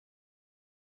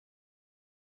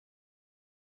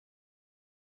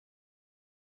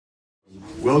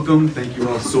Welcome. Thank you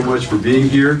all so much for being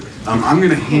here. I'm going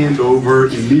to hand over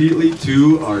immediately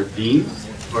to our dean,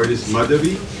 artist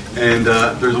Madhavi. And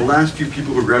there's the last few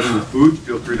people who are grabbing the food.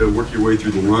 Feel free to work your way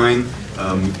through the line.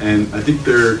 And I think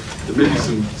there may be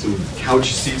some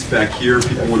couch seats back here.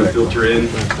 People want to filter in.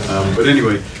 But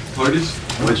anyway, artists,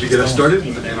 why don't you get us started,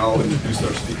 and I'll introduce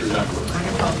our speakers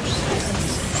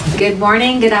afterwards. Good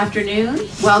morning, good afternoon,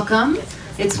 welcome.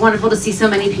 It's wonderful to see so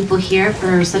many people here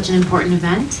for such an important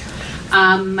event.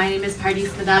 My name is Pardis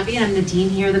Madhavi, and I'm the dean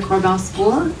here at the Korbel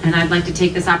School, and I'd like to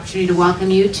take this opportunity to welcome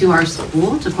you to our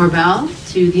school, to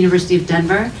Korbel, to the University of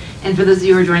Denver, and for those of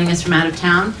you who are joining us from out of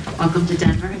town, welcome to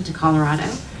Denver and to Colorado.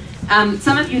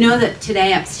 Some of you know that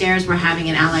today upstairs we're having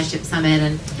an allyship summit,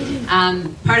 and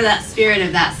part of that spirit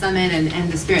of that summit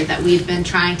and the spirit that we've been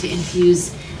trying to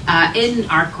infuse in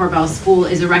our Korbel School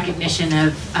is a recognition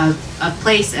of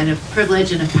place and of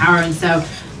privilege and of power. And so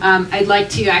I'd like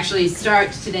to actually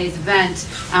start today's event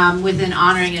with an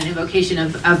honoring and invocation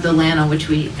of the land on which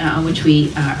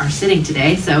we are sitting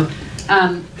today. So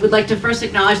we'd like to first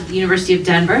acknowledge that the University of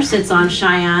Denver sits on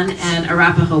Cheyenne and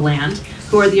Arapaho land,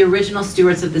 who are the original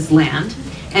stewards of this land,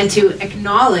 and to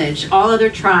acknowledge all other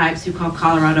tribes who call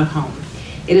Colorado home.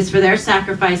 It is for their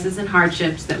sacrifices and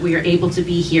hardships that we are able to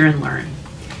be here and learn.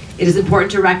 It is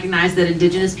important to recognize that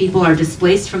Indigenous people are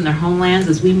displaced from their homelands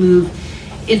as we move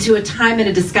into a time and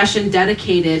a discussion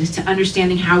dedicated to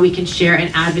understanding how we can share and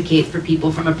advocate for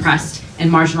people from oppressed and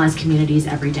marginalized communities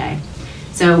every day.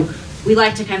 So we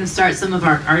like to kind of start some of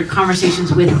our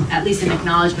conversations with at least an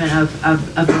acknowledgement of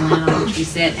the land on which we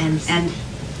sit and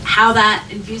how that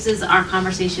infuses our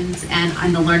conversations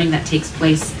and the learning that takes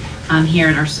place here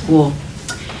at our school.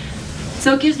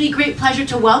 So it gives me great pleasure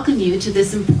to welcome you to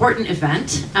this important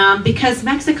event because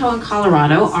Mexico and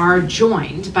Colorado are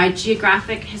joined by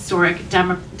geographic, historic,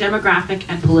 demographic,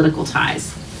 and political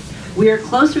ties. We are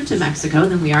closer to Mexico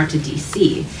than we are to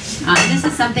DC. This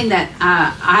is something that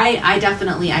I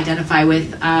definitely identify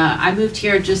with. I moved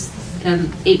here just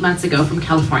 8 months ago from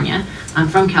California. I'm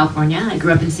from California. I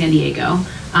grew up in San Diego,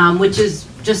 which is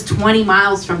just 20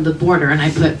 miles from the border, and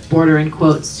I put border in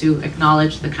quotes to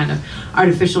acknowledge the kind of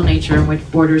artificial nature in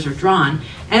which borders are drawn,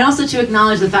 and also to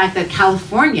acknowledge the fact that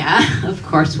California, of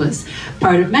course, was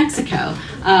part of Mexico.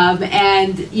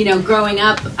 And you know, growing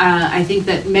up, I think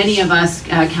that many of us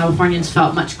Californians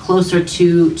felt much closer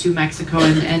to Mexico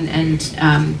and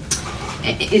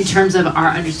in terms of our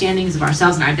understandings of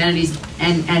ourselves and our identities,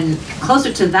 and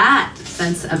closer to that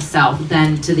sense of self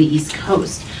than to the East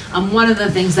Coast. One of the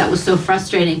things that was so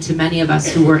frustrating to many of us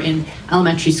who were in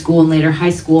elementary school and later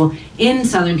high school in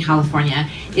Southern California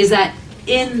is that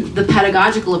in the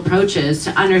pedagogical approaches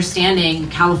to understanding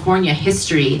California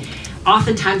history,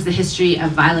 oftentimes the history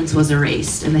of violence was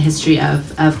erased and the history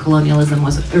of colonialism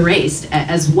was erased,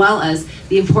 as well as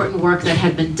the important work that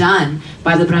had been done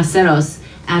by the braceros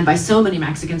and by so many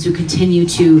Mexicans who continue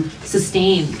to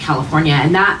sustain California.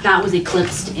 And that was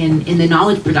eclipsed in the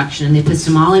knowledge production and the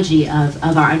epistemology of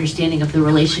our understanding of the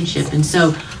relationship. And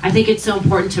so I think it's so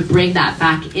important to bring that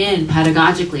back in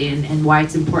pedagogically, and why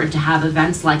it's important to have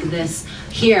events like this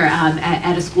here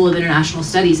at a School of International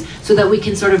Studies, so that we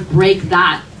can sort of break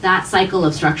that cycle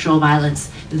of structural violence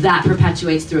that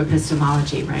perpetuates through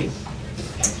epistemology, right?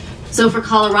 So for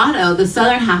Colorado, the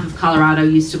southern half of Colorado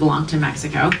used to belong to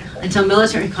Mexico until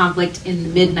military conflict in the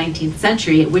mid-19th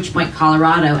century, at which point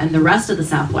Colorado and the rest of the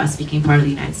Southwest became part of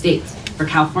the United States. For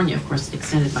California, of course, it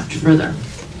extended much further.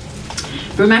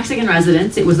 For Mexican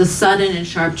residents, it was a sudden and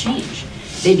sharp change.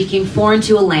 They became foreign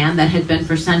to a land that had been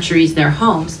for centuries their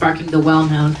home, sparking the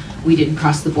well-known, "We didn't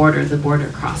cross the border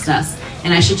crossed us."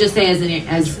 And I should just say,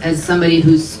 as somebody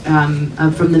who's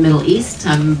from the Middle East,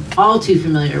 I'm all too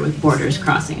familiar with borders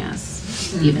crossing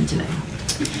us, even today.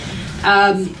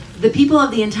 The people of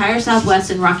the entire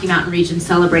Southwest and Rocky Mountain region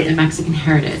celebrate a Mexican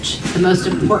heritage. The most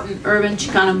important urban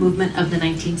Chicano movement of the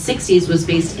 1960s was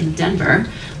based in Denver,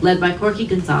 led by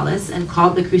Gonzalez, and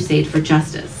called the Crusade for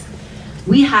Justice.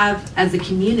 We have, as a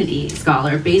community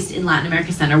scholar based in Latin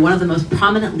America Center, one of the most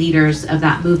prominent leaders of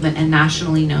that movement and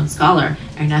nationally known scholar,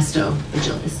 Ernesto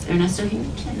Vigil. Is Ernesto here?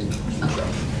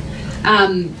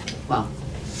 Okay. Well,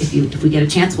 if we get a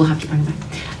chance, we'll have to bring him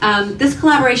back. This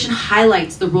collaboration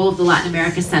highlights the role of the Latin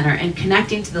America Center in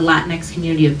connecting to the Latinx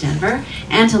community of Denver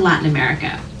and to Latin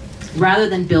America. Rather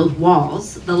than build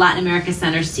walls, the Latin America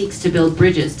Center seeks to build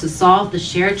bridges to solve the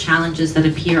shared challenges that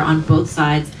appear on both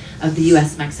sides of the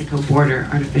US-Mexico border,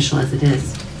 artificial as it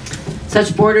is.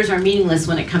 Such borders are meaningless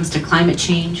when it comes to climate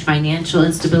change, financial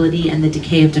instability, and the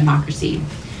decay of democracy.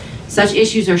 Such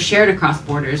issues are shared across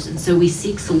borders, and so we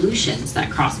seek solutions that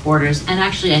cross borders, and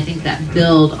actually I think that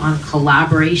build on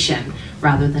collaboration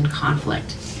rather than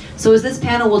conflict. So as this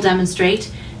panel will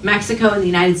demonstrate, Mexico and the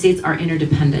United States are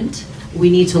interdependent. We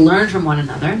need to learn from one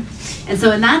another. And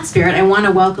so in that spirit, I want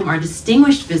to welcome our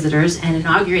distinguished visitors and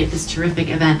inaugurate this terrific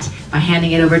event by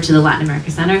handing it over to the Latin America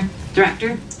Center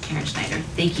Director, Karen Schneider.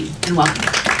 Thank you and welcome.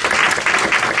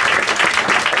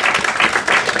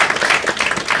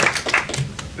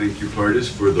 Thank you, Pardis,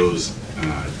 for those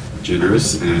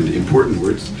generous and important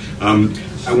words.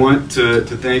 I want to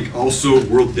thank also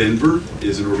World Denver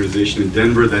is an organization in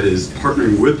Denver that is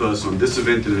partnering with us on this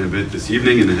event and an event this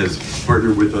evening, and has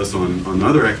partnered with us on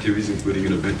other activities, including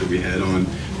an event that we had on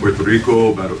Puerto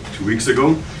Rico about 2 weeks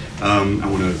ago. I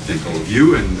want to thank all of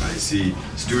you, and I see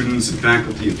students and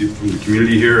faculty and people from the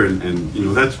community here, and you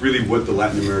know, that's really what the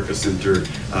Latin America Center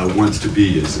wants to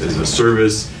be, is a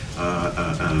service,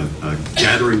 a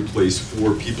gathering place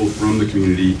for people from the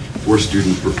community, for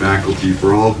students, for faculty,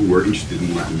 for all who are interested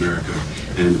in Latin America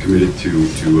and committed to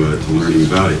learning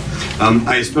about it.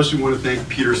 I especially want to thank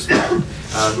Peter Smith,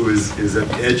 who is at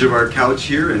the edge of our couch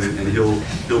here, and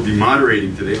he'll be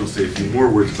moderating today. I'll say a few more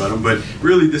words about him, but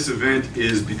really this event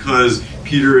is because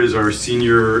Peter is our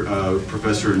senior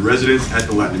professor in residence at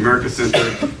the Latin America Center,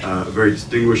 a very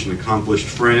distinguished and accomplished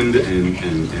friend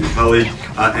and colleague.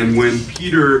 And when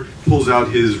Peter pulls out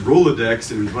his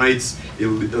Rolodex and invites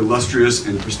illustrious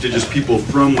and prestigious people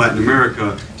from Latin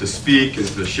America to speak and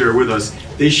to share with us,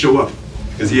 they show up,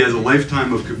 because he has a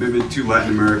lifetime of commitment to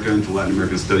Latin America and to Latin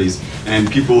American studies, and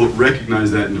people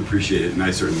recognize that and appreciate it, and I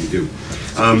certainly do.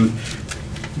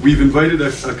 We've invited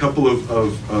a couple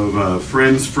of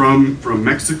friends from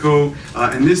Mexico,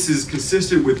 and this is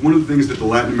consistent with one of the things that the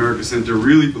Latin America Center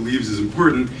really believes is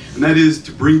important, and that is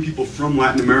to bring people from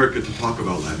Latin America to talk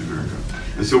about Latin America.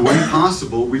 And so when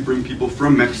possible, we bring people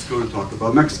from Mexico to talk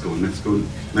about Mexico and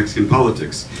Mexican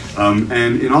politics.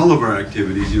 And in all of our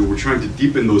activities, you know, we're trying to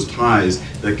deepen those ties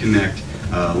that connect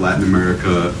Latin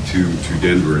America to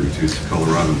Denver and to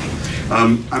Colorado.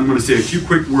 I'm going to say a few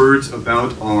quick words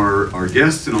about our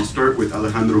guests, and I'll start with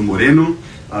Alejandro Moreno,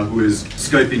 who is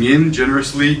Skyping in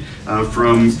generously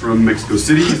from Mexico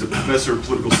City. He's a professor of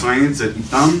political science at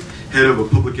ITAM, head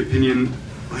of public opinion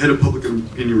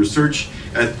research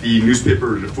at the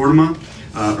newspaper Reforma,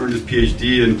 earned his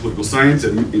PhD in political science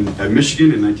at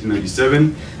Michigan in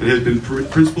 1997, and has been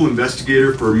principal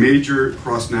investigator for major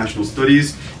cross-national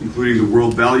studies, including the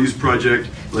World Values Project,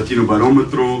 Latino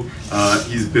Barometro.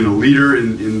 He's been a leader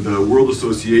in the World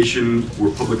Association for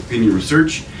Public Opinion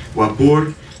Research,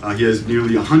 WAPOR. He has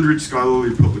nearly 100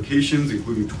 scholarly publications,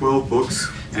 including 12 books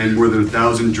and more than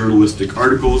 1,000 journalistic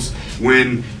articles.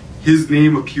 When his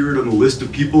name appeared on the list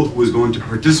of people who was going to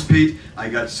participate, I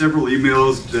got several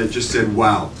emails that just said,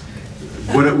 "Wow,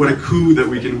 what a coup that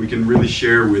we can really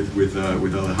share with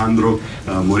Alejandro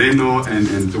Moreno,"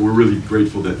 and so we're really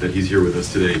grateful that he's here with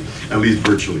us today, at least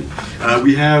virtually.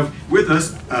 We have with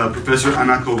us Professor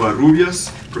Ana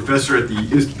Covarrubias, professor at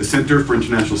the Center for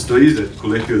International Studies at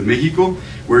Colegio de Mexico,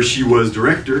 where she was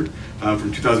director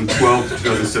from 2012 to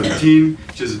 2017.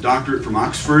 She has a doctorate from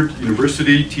Oxford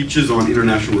University, teaches on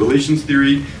international relations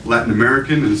theory, Latin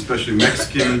American and especially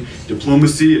Mexican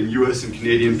diplomacy, and US and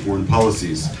Canadian foreign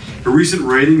policies. Her recent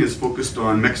writing is focused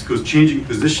on Mexico's changing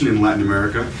position in Latin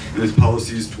America and its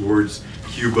policies towards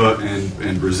Cuba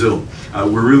and Brazil.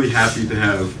 We're really happy to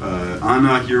have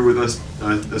Ana here with us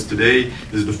today.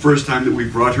 This is the first time that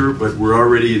we've brought her, but we're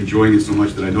already enjoying it so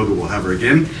much that I know that we'll have her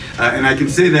again. And I can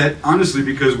say that honestly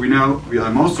because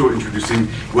I'm also introducing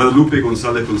Guadalupe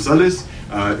Gonzalez,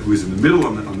 who is in the middle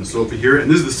on the sofa here,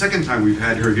 and this is the second time we've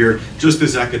had her here just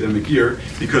this academic year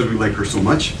because we like her so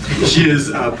much. She is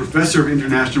a professor of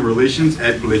international relations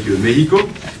at Colegio de Mexico,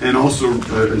 and also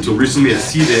until recently at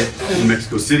CIDE in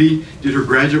Mexico City. Did her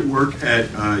graduate work at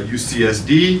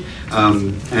UCSD,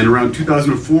 and around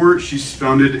 2004 she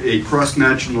founded a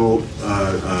cross-national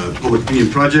public opinion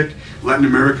project, Latin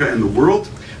America and the World,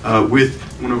 with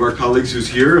one of our colleagues who's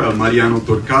here, Mariano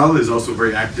Torcal, is also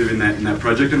very active in that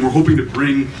project, and we're hoping to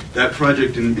bring that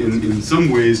project in some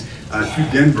ways to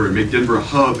Denver and make Denver a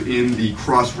hub in the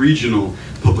cross-regional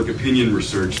public opinion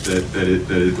research that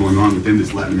is going on within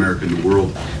this Latin America and the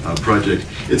World project.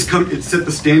 It's set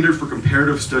the standard for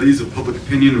comparative studies of public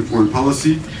opinion and foreign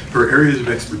policy. Her areas of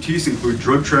expertise include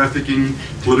drug trafficking,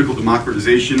 political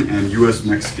democratization, and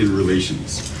US-Mexican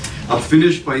relations. I'll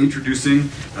finish by introducing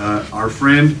our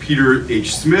friend Peter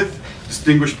H. Smith.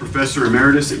 Distinguished Professor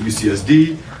Emeritus at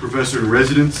UCSD, Professor in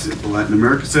Residence at the Latin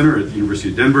America Center at the University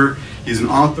of Denver. He's an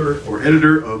author or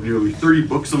editor of nearly 30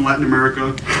 books on Latin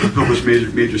America. He published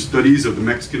major studies of the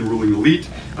Mexican ruling elite,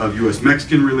 of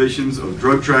U.S.-Mexican relations, of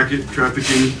drug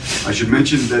trafficking. I should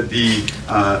mention that the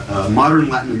Modern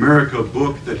Latin America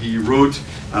book that he wrote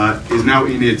is now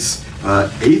in its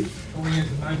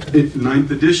ninth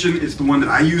edition. It's the one that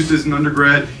I used as an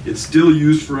undergrad. It's still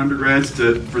used for undergrads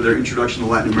for their Introduction to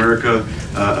Latin America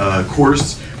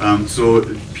course. So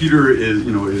Peter is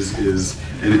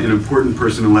an important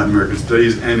person in Latin American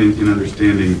studies and in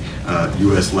understanding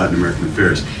U.S. Latin American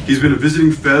affairs. He's been a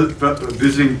visiting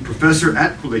professor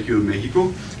at Colegio de Mexico,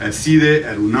 at CIDE,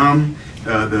 at UNAM,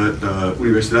 the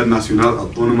Universidad Nacional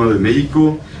Autónoma de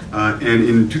Mexico, and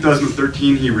in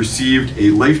 2013 he received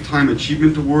a Lifetime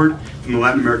Achievement Award from the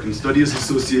Latin American Studies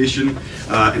Association,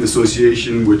 an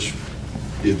association which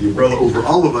is the umbrella over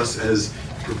all of us as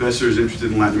professors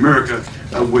interested in Latin America,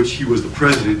 of which he was the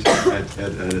president at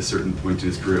a certain point in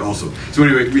his career also. So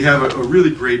anyway, we have a really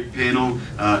great panel.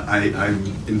 I'm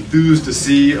enthused to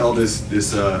see all this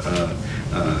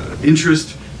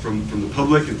interest from the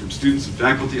public and from students and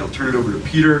faculty. I'll turn it over to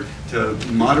Peter to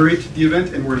moderate the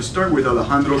event, and we're going to start with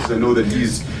Alejandro, because I know that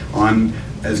he's on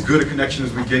as good a connection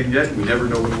as we can get, and we never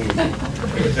know when we'll meet.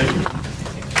 Thank you.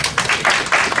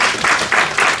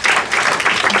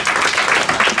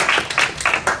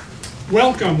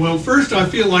 Welcome. Well, first I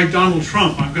feel like Donald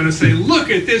Trump. I'm going to say, look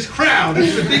at this crowd.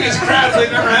 It's the biggest crowd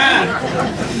they've ever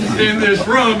had in this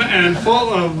room, and full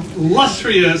of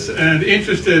illustrious and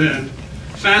interested and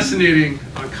fascinating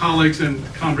colleagues and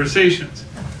conversations.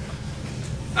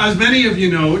 As many of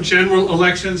you know, general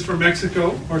elections for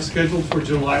Mexico are scheduled for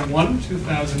July 1,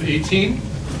 2018.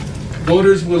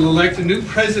 Voters will elect a new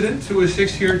president to a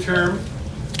 6-year term,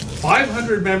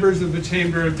 500 members of the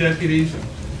Chamber of Deputies,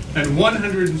 and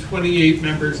 128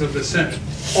 members of the Senate,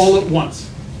 all at once.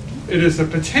 It is a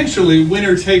potentially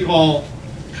winner-take-all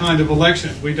kind of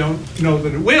election. We don't know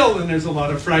that it will, and there's a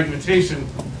lot of fragmentation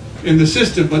in the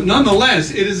system, but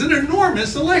nonetheless, it is an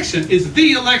enormous election. It's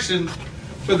the election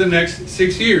for the next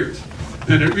 6 years,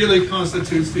 and it really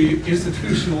constitutes the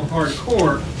institutional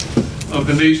hardcore of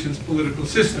the nation's political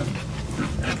system.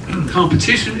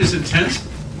 Competition is intense.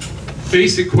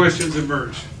 Basic questions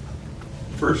emerge.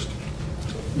 First,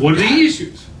 what are the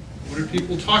issues? What are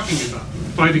people talking about,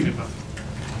 fighting about?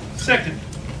 Second,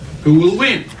 who will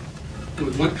win?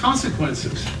 With what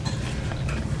consequences?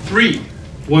 3,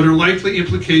 what are likely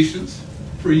implications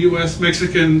for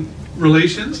U.S.-Mexican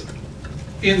relations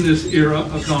in this era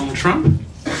of Donald Trump?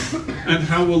 And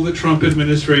how will the Trump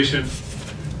administration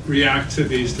react to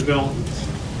these developments?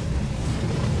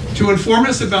 To inform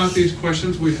us about these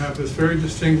questions, we have this very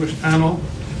distinguished panel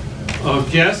of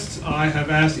guests. I have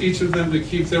asked each of them to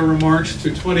keep their remarks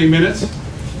to 20 minutes.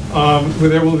 Where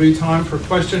there will be time for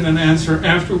question and answer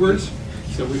afterwards.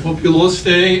 So we hope you'll all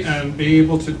stay and be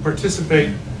able to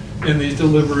participate in these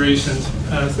deliberations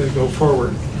as they go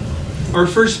forward. Our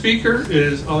first speaker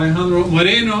is Alejandro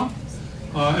Moreno.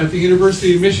 At the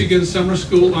University of Michigan Summer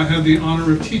School, I had the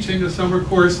honor of teaching a summer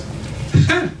course.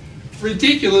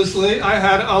 Ridiculously, I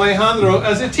had Alejandro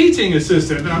as a teaching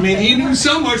assistant. I mean, he knew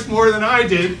so much more than I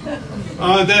did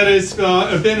that it's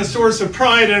been a source of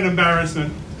pride and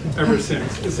embarrassment ever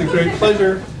since. It's a great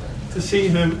pleasure to see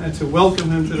him and to welcome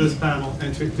him to this panel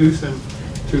and to introduce him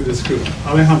to the school.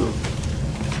 Alejandro.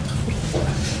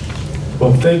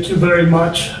 Well, thank you very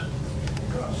much.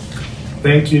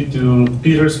 Thank you to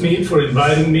Peter Smith for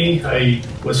inviting me. I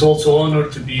was also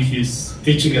honored to be his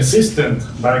teaching assistant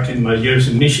back in my years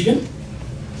in Michigan.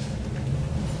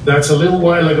 That's a little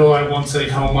while ago. I won't say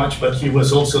how much, but he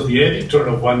was also the editor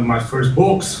of one of my first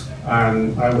books,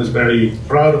 and I was very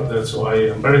proud of that. So I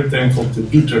am very thankful to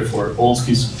Peter for all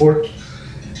his support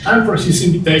and for his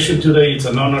invitation today. It's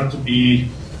an honor to be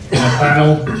in a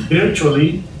panel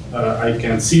virtually. I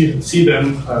can see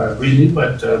them really,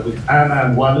 but with Ana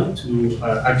and Guadalupe, two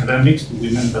academics, two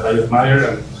women that I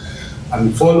admire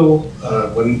and follow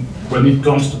when it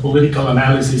comes to political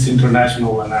analysis,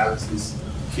 international analysis,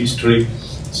 history.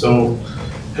 So,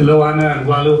 hello Ana and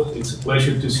Guadalupe, it's a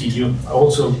pleasure to see you.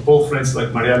 Also, both friends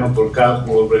like Mariano Torcal,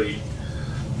 who already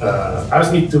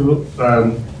asked me to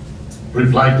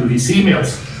reply to his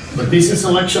emails. But this is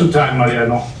election time,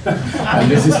 Mariano, and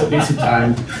this is a busy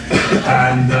time.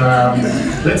 And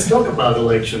let's talk about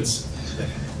elections.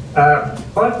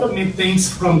 Part of me thinks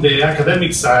from the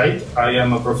academic side. I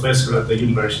am a professor at the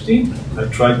university. I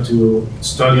try to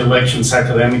study elections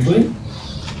academically.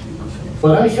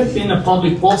 But I have been a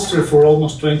public pollster for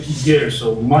almost 20 years,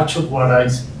 so much of what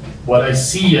I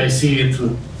see it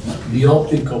through the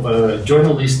optic of a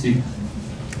journalistic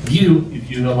view, if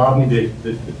you allow me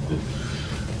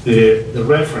the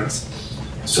reference.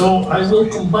 So I will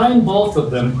combine both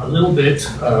of them a little bit,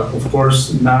 of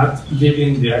course, not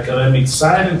leaving the academic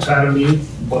side entirely,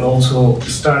 but also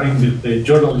starting with the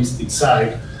journalistic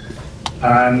side.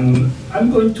 And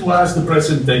I'm going to ask the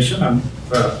presentation. I'm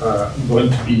going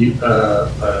to be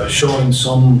showing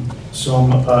some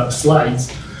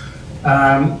slides.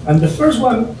 And the first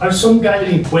one are some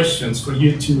guiding questions for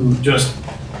you to just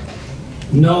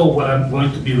know what I'm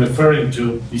going to be referring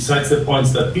to, besides the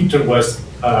points that Peter was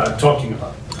talking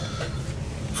about.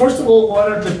 First of all,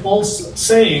 what are the polls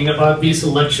saying about this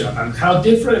election, and how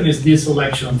different is this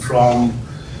election from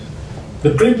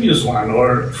the previous one,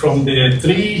 or from the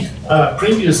three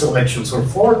previous elections, or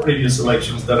four previous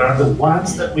elections that are the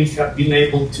ones that we have been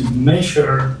able to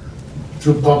measure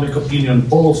through public opinion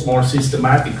polls more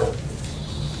systematically?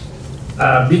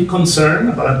 Big concern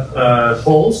about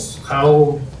polls,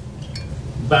 how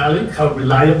valid, how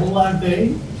reliable are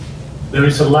they? There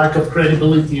is a lack of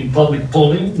credibility in public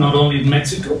polling, not only in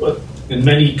Mexico, but in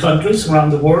many countries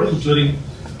around the world, including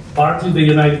partly the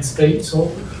United States. So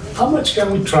how much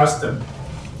can we trust them?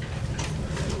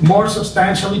 More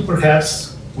substantially,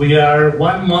 perhaps, we are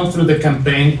 1 month through the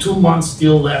campaign, 2 months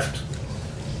still left.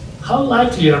 How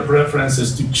likely are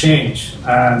preferences to change,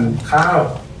 and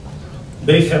how?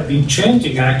 They have been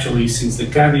changing, actually, since the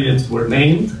candidates were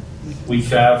named. We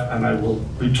have, and I will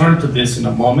return to this in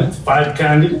a moment, 5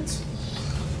 candidates.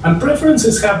 And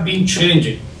preferences have been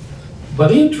changing.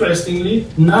 But interestingly,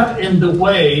 not in the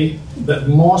way that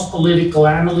most political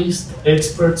analysts,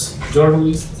 experts,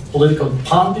 journalists, political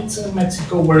pundits in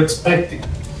Mexico were expecting.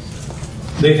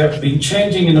 They have been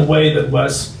changing in a way that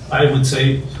was, I would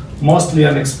say, mostly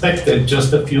unexpected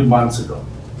just a few months ago.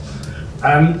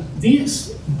 And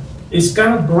this is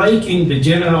kind of breaking the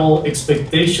general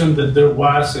expectation that there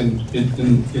was in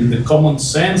the common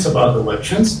sense about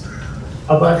elections,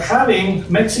 about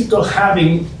Mexico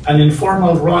having an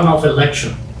informal runoff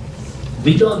election.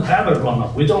 We don't have a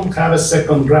runoff, we don't have a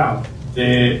second round.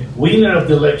 The winner of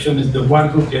the election is the one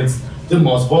who gets the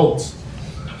most votes.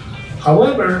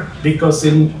 However, because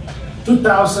in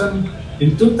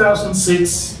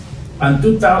 2006 and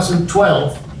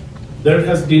 2012, there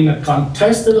has been a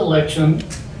contested election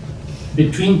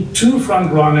between 2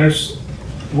 frontrunners,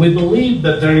 we believe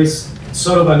that there is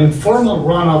sort of an informal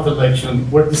runoff election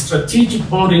where the strategic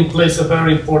voting plays a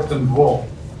very important role.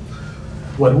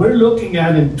 What we're looking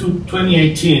at in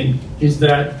 2018 is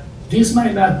that this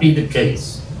might not be the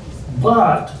case,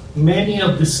 but many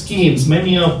of the schemes,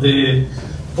 many of the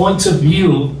points of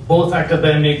view, both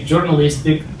academic,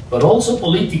 journalistic, but also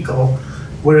political,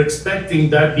 we're expecting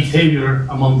that behavior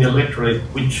among the electorate,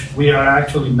 which we are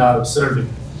actually not observing.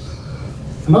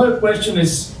 Another question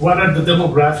is, what are the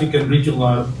demographic and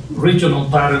regional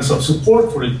patterns of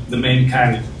support for the main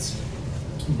candidates?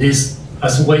 This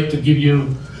as a way to give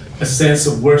you a sense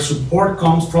of where support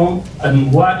comes from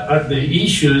and what are the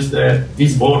issues that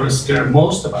these voters care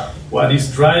most about, what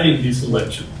is driving this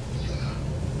election.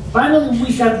 Finally,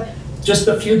 we had just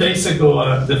a few days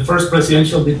ago the first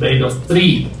presidential debate of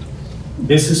 3.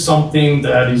 This is something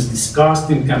that is discussed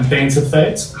in campaigns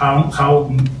effects, how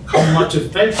much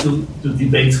effect do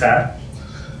debates have,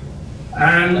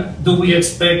 and do we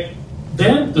expect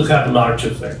them to have large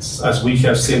effects, as we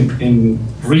have seen in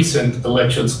recent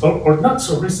elections, or not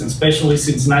so recent, especially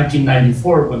since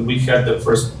 1994, when we had the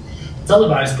first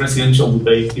televised presidential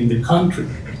debate in the country.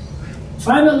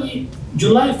 Finally,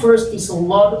 July 1st is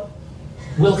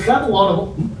we'll have a lot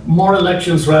of more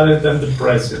elections rather than the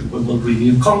president. We will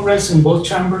review Congress in both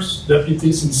chambers,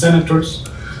 deputies and senators.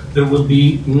 There will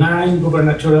be 9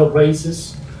 gubernatorial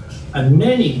races and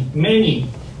many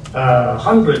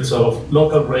hundreds of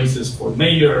local races for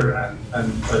mayor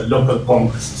and local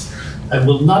congresses. I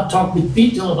will not talk with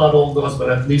detail about all those, but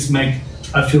at least make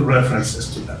a few references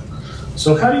to them.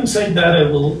 So having said that, I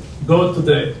will go to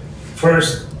the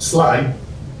first slide,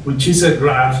 which is a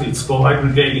graph. It's called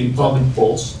Aggregating Public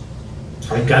Polls.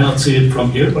 I cannot see it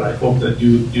from here, but I hope that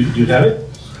you have it.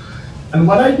 And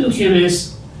what I do here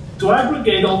is to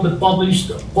aggregate all the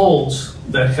published polls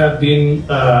that have been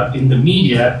in the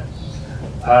media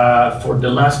for the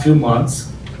last few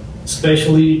months,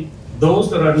 especially those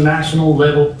that are national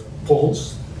level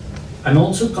polls, and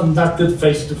also conducted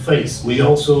face-to-face. We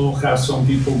also have some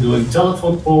people doing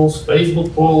telephone polls,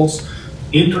 Facebook polls,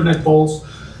 internet polls.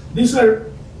 These are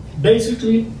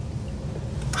basically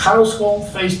household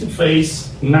face-to-face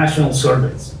national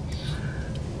surveys.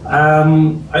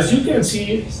 As you can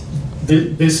see,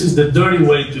 this is the dirty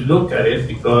way to look at it,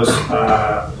 because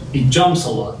it jumps a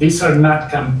lot. These are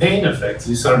not campaign effects.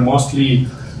 These are mostly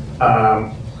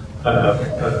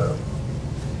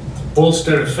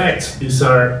pollster effects. These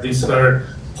are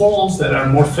polls that are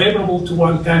more favorable to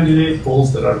one candidate,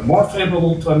 polls that are more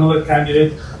favorable to another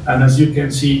candidate, and as you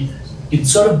can see, it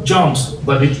sort of jumps,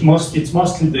 but it's mostly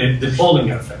the polling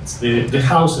effects, the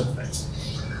house effects.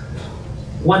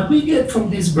 What we get from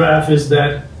this graph is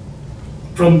that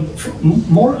from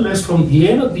more or less from the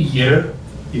end of the year,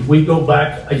 if we go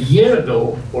back a year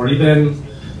ago, or even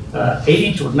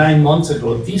 8 or 9 months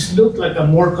ago, this looked like a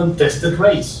more contested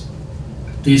race.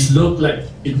 This looked like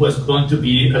it was going to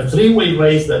be a three-way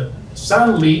race that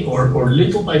suddenly, or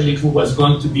little by little, was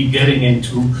going to be getting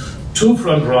into 2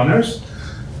 front runners,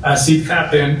 as it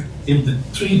happened in the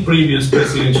 3 previous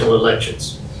presidential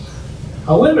elections.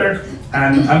 However,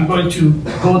 and I'm going to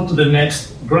go to the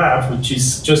next graph, which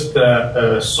is just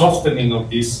a softening of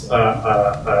these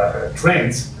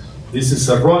trends. This is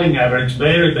a rolling average,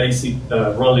 very basic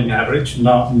rolling average,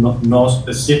 no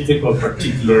specific or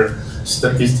particular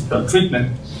statistical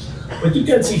treatment. What you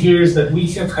can see here is that we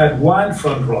have had one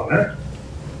front runner,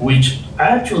 which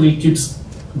actually keeps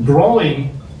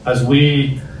growing as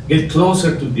we get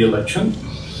closer to the election.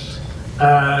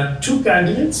 2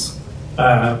 candidates,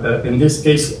 in this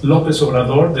case, López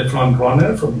Obrador, the front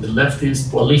runner from the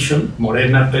leftist coalition,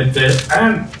 Morena, PT,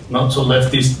 and not so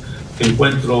leftist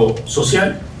Encuentro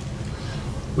Social,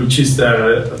 which is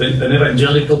an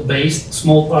evangelical-based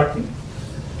small party.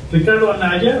 Ricardo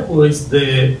Anaya, who is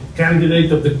the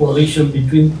candidate of the coalition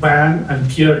between PAN and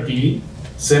PRD,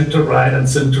 center-right and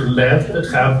center-left,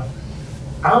 that have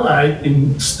allied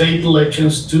in state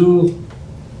elections to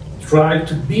try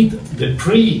to beat the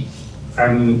PRI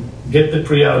and get the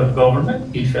PRI out of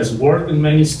government. It has worked in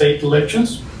many state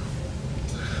elections.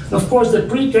 Of course, the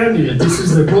PRI candidate, this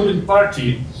is the ruling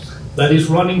party that is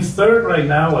running third right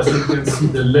now, as you can see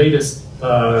the latest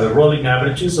rolling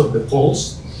averages of the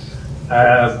polls.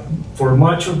 For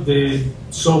much of the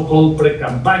so-called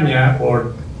pre-campaña,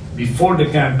 or before the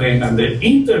campaign, and the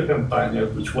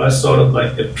inter-campaña, which was sort of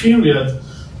like a period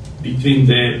between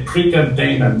the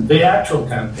pre-campaign and the actual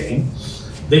campaign,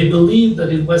 they believed that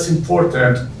it was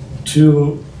important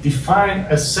to define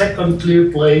a second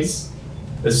clear place,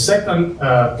 a second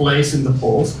place in the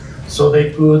polls, so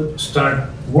they could start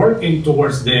working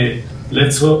towards the,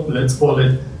 let's call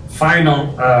it,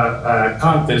 final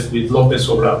contest with López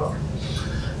Obrador.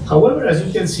 However, as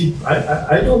you can see,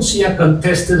 I don't see a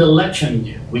contested election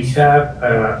yet. We have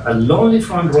a lonely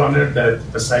front runner that,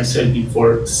 as I said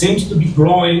before, seems to be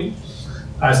growing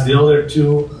as the other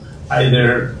 2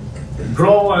 either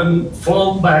grow and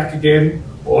fall back again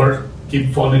or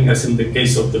keep falling, as in the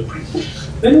case of the PRI.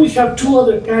 Then we have 2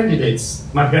 other candidates.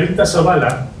 Margarita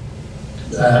Zavala,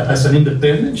 as an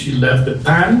independent, she left the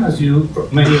PAN, as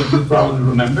many of you probably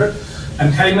remember,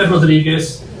 and Jaime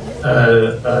Rodriguez,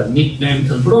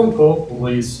 nicknamed El Bronco, who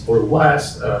is or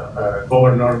was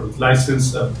governor with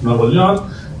license of Nuevo León,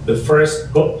 the first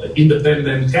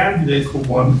independent candidate who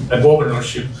won a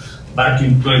governorship back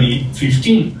in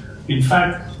 2015. In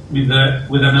fact, with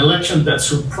an election that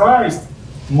surprised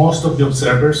most of the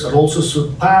observers, and also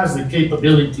surpassed the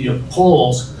capability of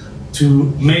polls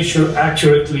to measure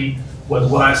accurately what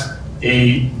was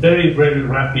a very, very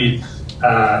rapid,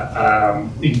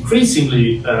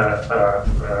 increasingly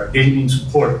gaining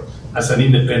support as an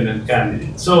independent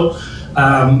candidate. So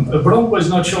Bronco is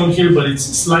not shown here, but it's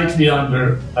slightly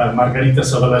under Margarita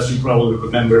Zavala, as you probably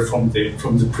remember from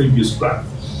the previous graph.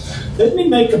 Let me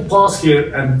make a pause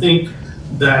here and think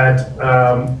that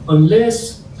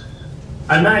unless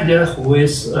Anaya, who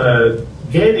is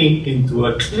getting into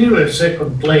a clearer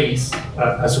second place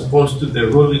as opposed to the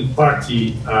ruling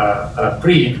party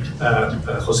PRI,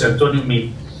 Jose Antonio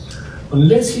Meade,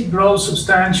 unless he grows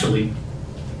substantially,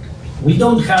 we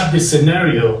don't have the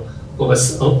scenario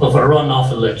of a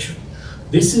runoff election.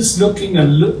 This is looking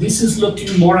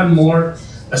more and more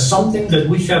as something that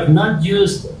we have not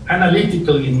used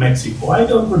analytically in Mexico. I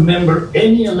don't remember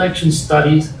any election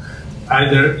studies,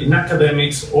 either in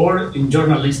academics or in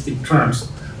journalistic terms,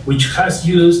 which has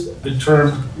used the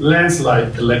term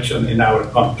landslide election in our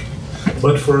country.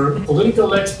 But for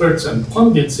political experts and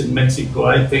pundits in Mexico,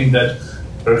 I think that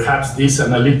perhaps this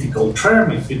analytical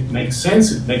term, if it makes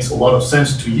sense, it makes a lot of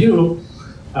sense to you,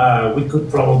 we could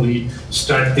probably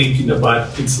start thinking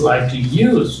about its likely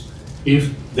use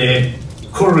if the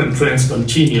current trends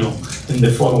continue in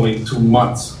the following 2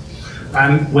 months.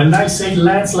 And when I say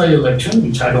landslide election,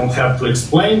 which I don't have to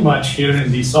explain much here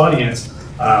in this audience,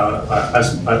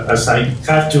 as I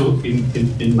have to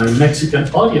in my Mexican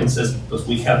audiences, because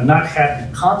we have not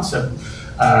had the concept.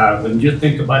 When you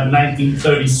think about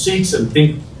 1936 and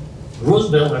think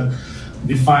Roosevelt and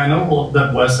define, oh, well,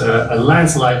 that was a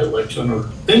landslide election, or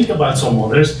think about some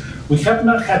others, we have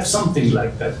not had something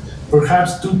like that.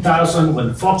 Perhaps 2000,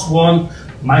 when Fox won,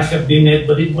 might have been it,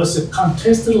 but it was a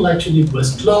contested election, it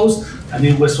was close, and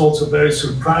it was also very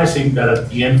surprising that at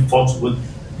the end Fox would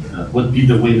be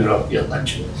the winner of the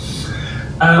election.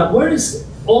 Where is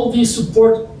all this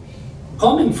support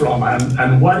coming from,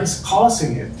 and what is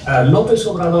causing it? López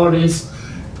Obrador is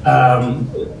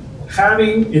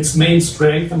having its main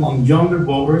strength among younger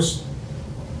voters,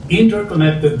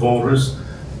 interconnected voters,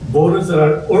 voters that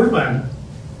are urban,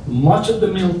 much of the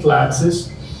middle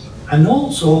classes, and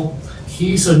also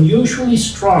he's unusually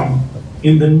strong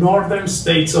in the northern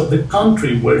states of the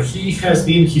country where he has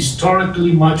been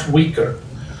historically much weaker.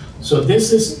 So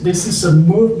this is a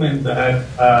movement that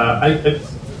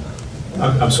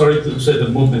I'm sorry to say the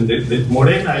movement, the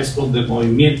Morena is called the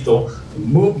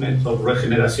Movement of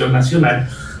Regeneración Nacional,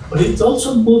 but it's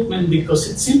also a movement because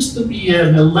it seems to be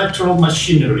an electoral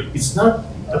machinery. It's not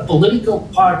a political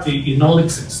party in all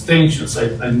its extensions.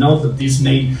 I know that this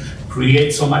may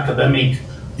create some academic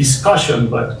discussion,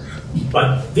 but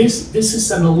this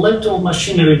is an electoral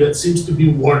machinery that seems to be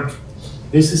working.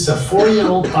 This is a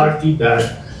 4-year-old party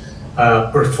that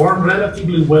performed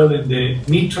relatively well in the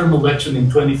midterm election in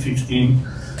 2015,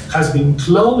 has been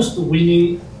close to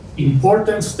winning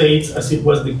important states, as it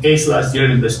was the case last year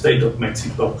in the state of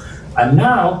Mexico, and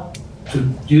now,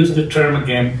 to use the term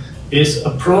again, is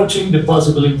approaching the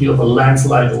possibility of a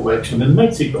landslide election in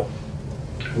Mexico,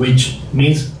 which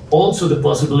means also the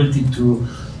possibility to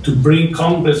bring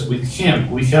Congress with him.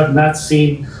 We have not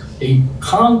seen a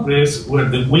Congress where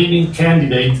the winning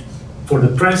candidate for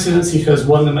the presidency has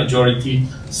won the majority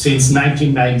since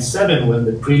 1997, when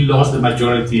the PRI lost the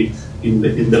majority in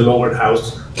the lower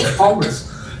house of Congress.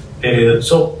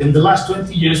 So in the last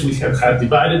 20 years, we have had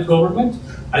divided government.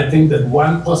 I think that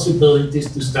one possibility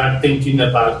is to start thinking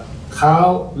about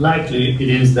how likely it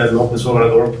is that López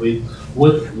Obrador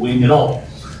would win it all.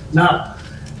 Now,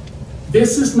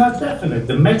 this is not definite.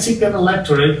 The Mexican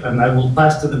electorate, and I will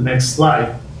pass to the next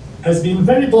slide, has been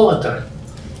very volatile.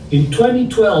 In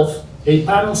 2012, a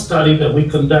panel study that we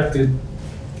conducted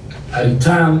at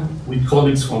ITAM with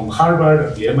colleagues from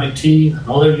Harvard, the MIT, and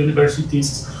other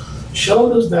universities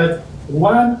showed us that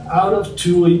 1 out of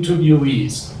 2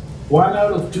 interviewees, 1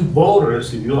 out of 2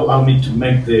 voters, if you allow me to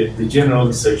make the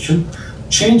generalization,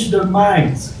 changed their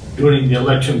minds during the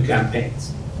election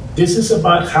campaigns. This is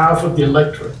about half of the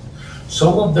electorate.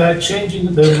 Some of that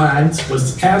changing their minds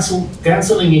was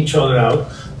canceling each other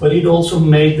out, but it also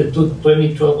made the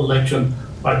 2012 election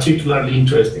particularly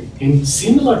interesting. In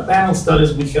similar panel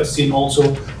studies, we have seen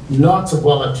also lots of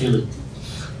volatility.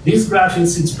 This graph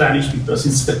is in Spanish because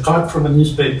it's a cut from a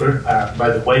newspaper. By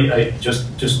the way, I just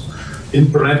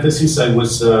in parentheses, I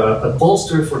was a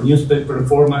pollster for newspaper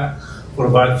Reforma for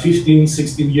about 15,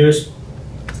 16 years.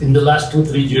 In the last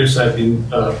 2-3 years, I've been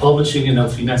publishing in El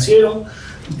Financiero.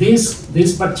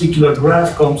 This particular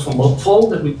graph comes from a poll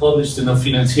that we published in El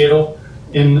Financiero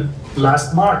in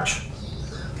last March.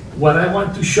 What I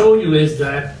want to show you is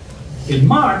that in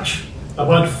March,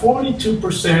 about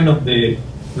 42% of the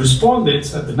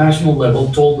respondents at the national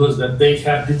level told us that they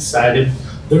had decided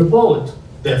their vote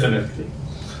definitely.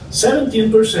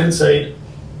 17% said,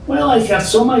 well, I have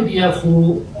some idea of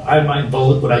who I might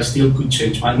vote, but I still could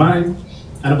change my mind.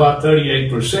 And about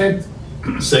 38%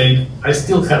 said, I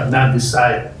still have not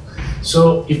decided.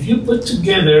 So if you put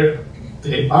together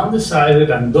the undecided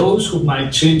and those who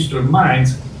might change their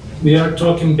minds, we are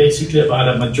talking basically about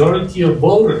a majority of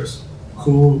voters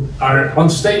who are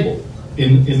unstable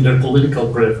in their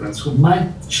political preference, who might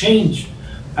change.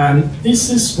 And this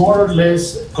is more or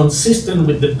less consistent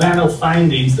with the panel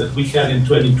findings that we had in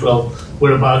 2012,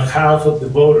 where about half of the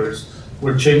voters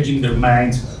were changing their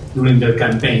minds during their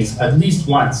campaigns, at least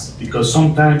once, because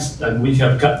sometimes, and we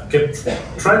have kept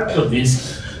track of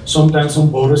this, sometimes some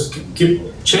voters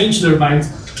change their minds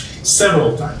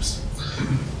several times.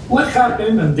 What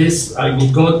happened, and this I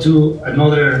will go to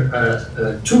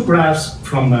another 2 graphs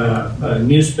from a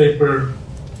newspaper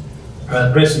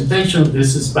presentation.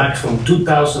 This is back from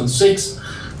 2006.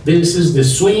 This is the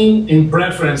swing in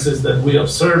preferences that we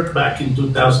observed back in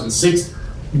 2006,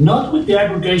 not with the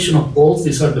aggregation of polls.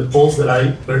 These are the polls that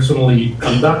I personally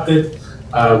conducted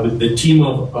with the team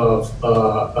of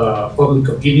public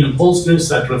opinion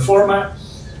pollsters at Reforma.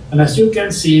 And as you can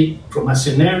see, from a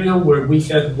scenario where we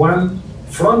had one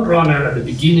front runner at the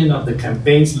beginning of the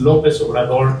campaigns, López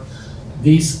Obrador,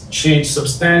 this changed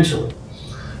substantially.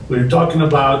 We're talking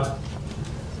about,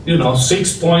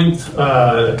 6 point,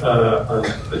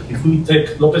 if we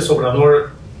take López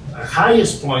Obrador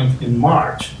highest point in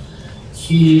March,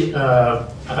 he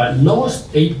lost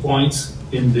 8 points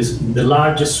in the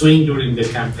largest swing during the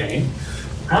campaign.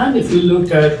 And if we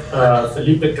look at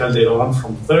Felipe Calderon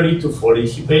from 30 to 40,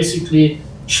 he basically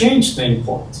changed 10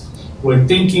 points. We're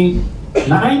thinking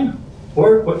 9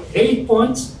 or 8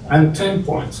 points and 10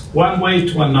 points, one way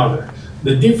to another.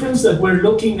 The difference that we're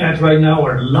looking at right now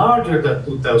are larger than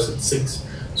 2006.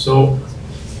 So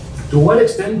to what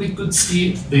extent we could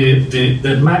see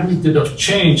the magnitude of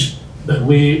change that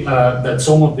that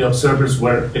some of the observers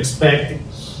were expecting.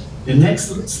 The next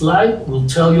slide will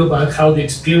tell you about how the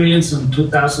experience in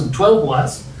 2012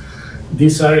 was.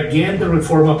 These are again the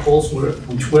Reforma polls,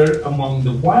 which were among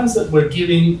the ones that were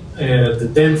giving the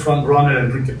then frontrunner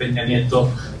Enrique Peña Nieto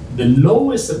the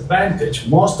lowest advantage.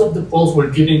 Most of the polls were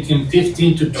giving him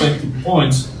 15 to 20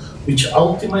 points, which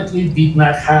ultimately did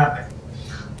not happen.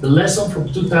 The lesson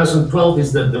from 2012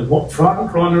 is that the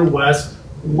frontrunner was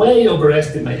way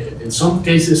overestimated, in some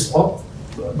cases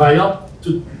by up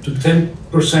to 10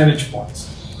 percentage points.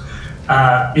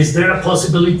 Is there a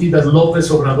possibility that López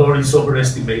Obrador is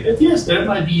overestimated? Yes, there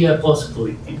might be a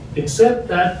possibility, except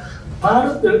that part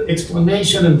of the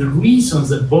explanation and the reasons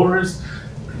that voters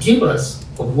give us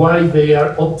of why they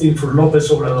are opting for López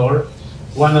Obrador,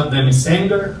 one of them is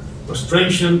anger,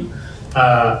 frustration,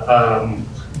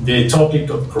 the topic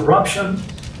of corruption,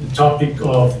 the topic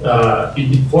of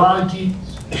inequality,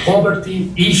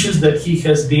 poverty, issues that he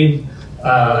has been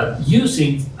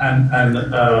using and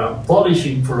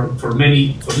polishing for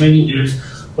many years.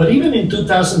 But even in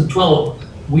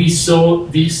 2012, we saw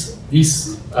these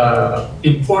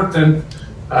important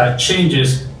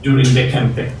changes during the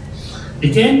campaign.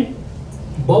 Again,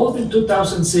 both in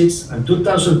 2006 and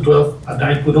 2012, and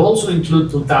I could also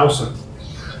include 2000,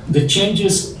 the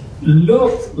changes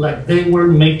looked like they were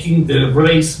making the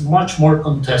race much more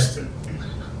contested.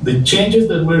 The changes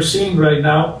that we're seeing right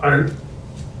now are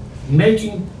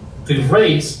making the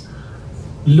race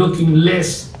looking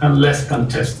less and less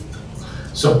contested.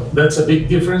 So that's a big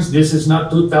difference. This is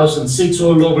not 2006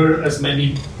 all over, as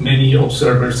many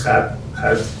observers have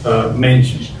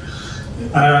mentioned.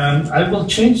 I will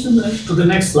change to the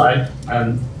next slide,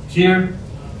 and here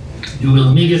you will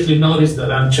immediately notice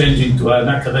that I'm changing to an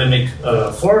academic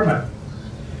format.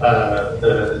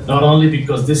 Not only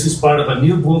because this is part of a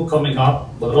new book coming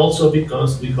up, but also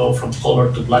because we go from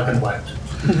color to black and white.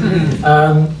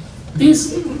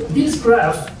 This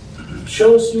graph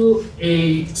shows you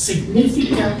a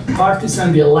significant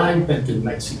partisan alignment in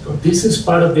Mexico. This is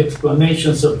part of the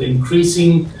explanations of the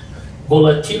increasing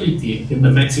volatility in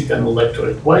the Mexican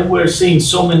electorate, why we're seeing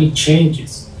so many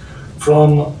changes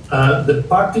from the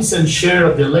partisan share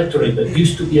of the electorate that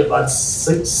used to be about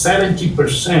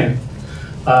 70%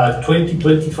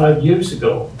 25 years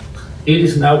ago. It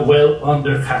is now well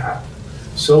under half.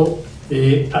 So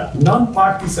the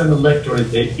non-partisan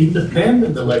electorate, the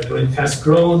independent electorate, has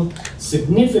grown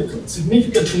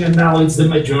significantly, and now it's the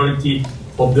majority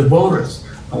of the voters.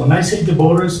 And when I say the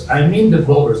voters, I mean the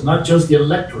voters, not just the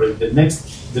electorate. The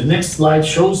next slide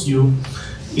shows you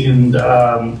in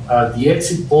the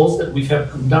exit polls that we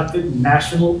have conducted,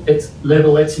 national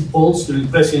level exit polls during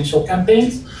presidential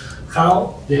campaigns,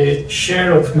 how the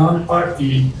share of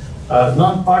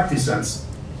non-partisans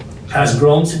has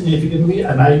grown significantly,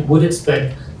 and I would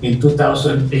expect in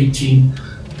 2018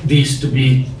 this to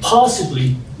be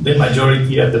possibly the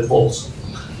majority at the polls.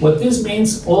 What this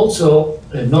means also,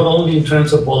 not only in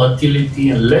terms of volatility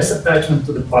and less attachment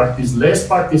to the parties, less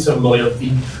partisan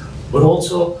loyalty, but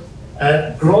also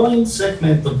a growing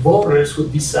segment of voters who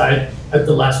decide at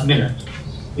the last minute.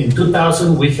 In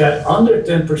 2000, we had under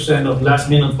 10% of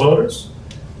last-minute voters.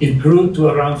 It grew to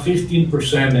around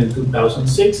 15% in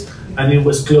 2006, and it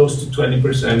was close to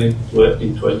 20% in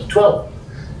 2012.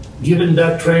 Given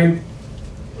that trend,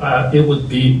 it would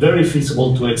be very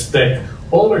feasible to expect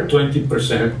over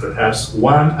 20%, perhaps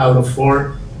 1 out of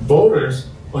 4 voters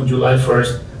on July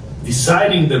 1st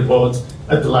deciding their votes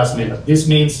at the last minute. This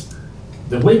means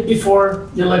the week before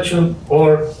the election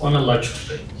or on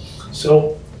election day.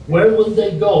 So where will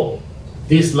they go,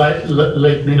 these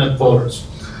late-minute voters?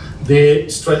 The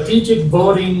strategic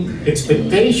voting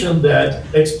expectation that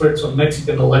experts on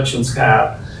Mexican elections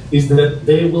have is that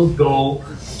they will go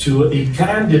to a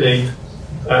candidate.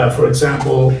 For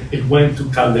example, it went to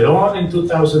Calderon in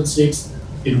 2006,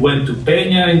 it went to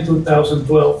Peña in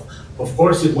 2012, of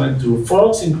course it went to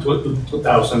Fox in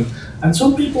 2000, and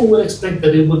some people will expect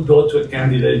that it would go to a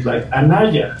candidate like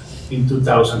Anaya in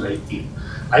 2018.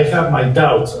 I have my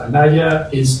doubts. Anaya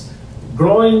is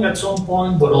growing at some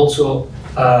point, but also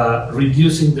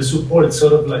reducing the support. It's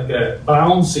sort of like a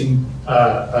bouncing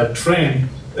trend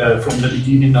from the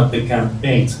beginning of the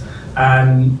campaigns.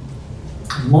 And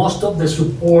most of the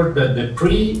support that the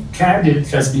pre-candidate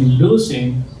has been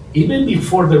losing even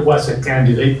before there was a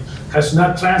candidate, has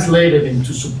not translated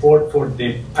into support for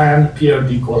the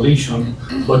pan-PRD coalition,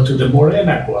 but to the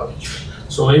Morena coalition.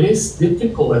 So it is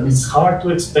difficult and it's hard to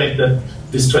expect that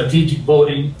the strategic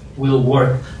voting will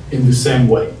work in the same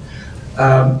way.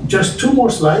 Just 2 more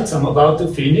slides, I'm about to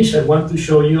finish. I want to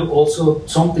show you also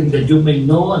something that you may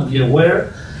know and be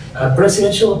aware.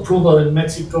 Presidential approval in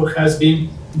Mexico has been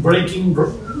breaking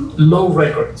low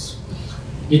records.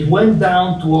 It went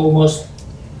down to almost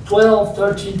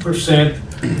 12–13%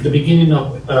 at the beginning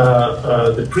of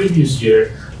the previous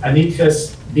year, and it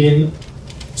has been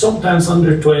sometimes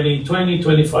under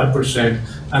 20–25%.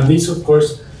 And this, of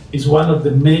course, is one of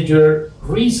the major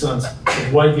reasons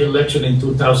why the election in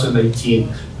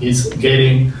 2018 is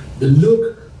getting the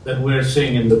look that we're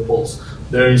seeing in the polls.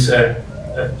 There is a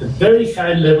very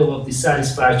high level of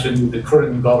dissatisfaction with the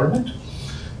current government.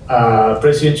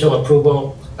 Presidential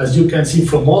approval, as you can see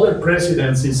from other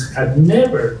presidencies, had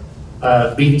never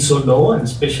been so low, and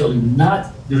especially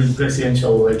not during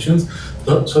presidential elections.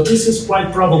 So this is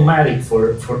quite problematic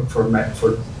for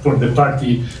the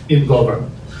party in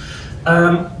government.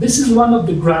 This is one of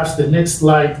the graphs, the next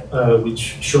slide, which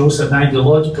shows an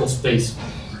ideological space.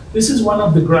 This is one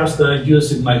of the graphs that I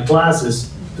use in my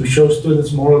classes to show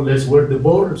students more or less where the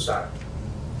voters are.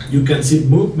 You can see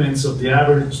movements of the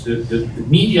average, the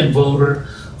median voter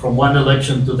from one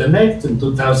election to the next in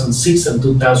 2006 and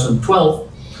 2012.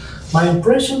 My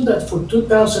impression that for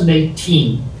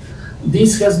 2018,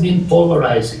 this has been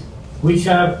polarizing. We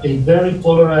have a very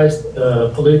polarized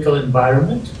political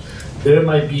environment. There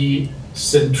might be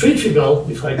centrifugal,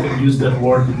 if I can use that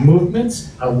word,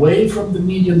 movements away from the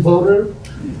median voter,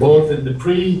 both in the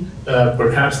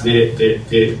perhaps the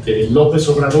López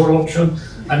Obrador option,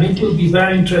 and it will be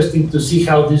very interesting to see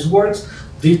how this works.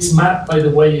 This map, by the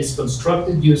way, is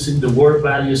constructed using the World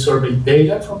Value Survey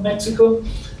data from Mexico,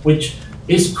 which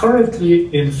is currently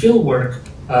in fieldwork,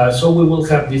 so we will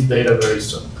have this data very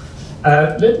soon.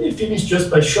 Let me finish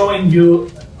just by showing you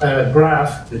a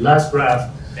graph, the last graph,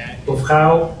 of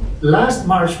how last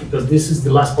March, because this is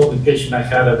the last publication I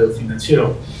had at El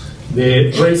Financiero,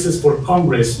 the races for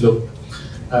Congress looked.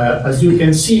 As you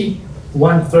can see,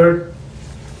 1/3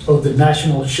 of the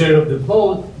national share of the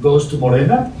vote goes to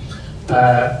Morena.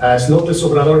 As López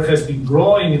Obrador has been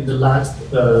growing in the last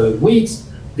weeks,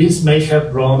 this may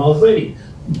have grown already.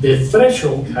 The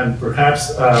threshold, and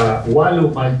perhaps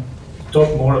Guadalupe might talk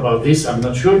more about this, I'm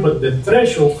not sure, but the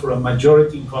threshold for a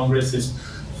majority in Congress is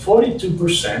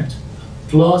 42%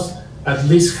 plus at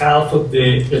least half of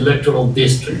the electoral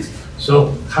districts.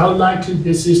 So how likely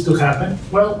this is to happen?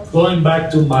 Well, going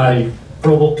back to my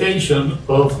provocation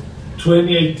of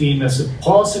 2018 as a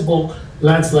possible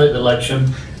landslide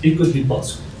election, it could be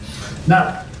possible.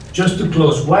 Now, just to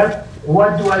close,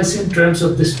 what do I see in terms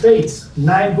of the states?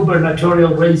 9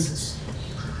 gubernatorial races.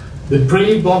 The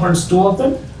PRI governs 2 of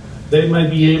them. They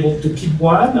might be able to keep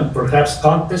one and perhaps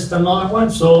contest another one.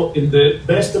 So in the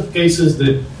best of cases,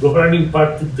 the governing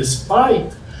party,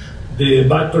 despite the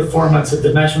bad performance at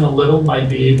the national level, might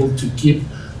be able to keep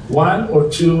 1 or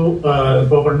 2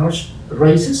 governors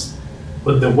races.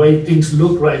 But the way things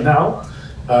look right now,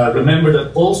 remember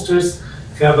that pollsters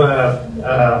have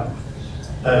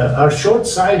are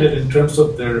short-sighted in terms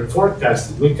of their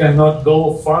forecast. We cannot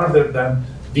go farther than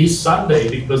this Sunday,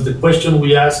 because the question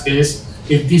we ask is,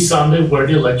 if this Sunday were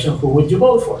the election, who would you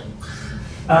vote for?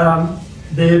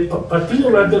 The Partido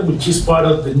Verde, which is part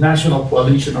of the national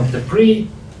coalition of the PRI,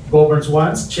 governs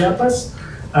once, Chiapas.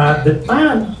 The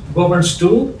PAN governs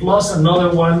 2, plus another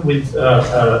one with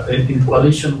in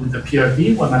coalition with the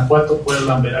PRD, Guanajuato,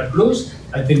 Puebla, and Veracruz.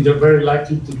 I think they're very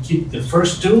likely to keep the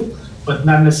first 2, but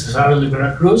not necessarily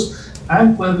Veracruz.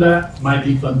 And Puebla might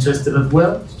be contested as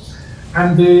well.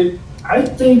 And I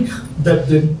think that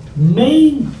the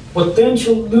main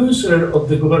potential loser of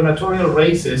the gubernatorial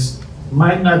races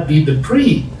might not be the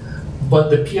PRI, but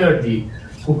the PRD,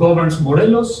 who governs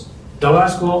Morelos,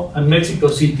 Tabasco, and Mexico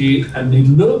City, and it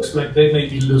looks like they may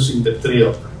be losing the 3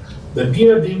 of them. The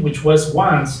PRD, which was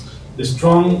once the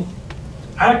strong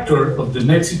actor of the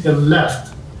Mexican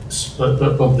left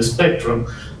of the spectrum,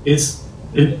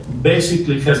 it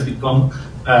basically has become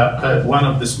one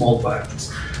of the small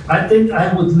parties. I think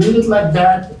I would leave it like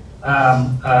that.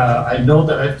 I know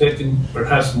that I've taken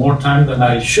perhaps more time than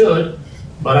I should,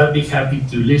 but I'd be happy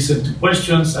to listen to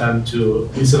questions and to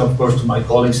listen, of course, to my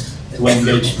colleagues to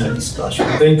engage in a discussion.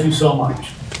 Thank you so much.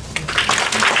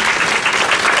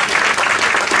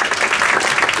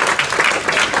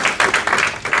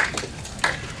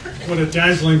 What a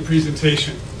dazzling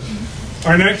presentation.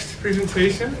 Our next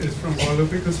presentation is from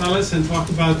Guadalupe Gonzalez, and talk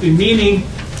about the meaning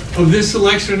of this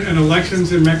election and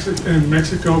elections in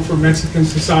Mexico for Mexican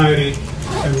society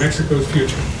and Mexico's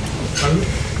future.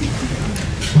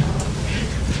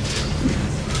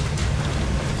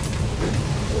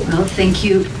 Well, thank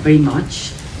you very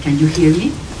much. Can you hear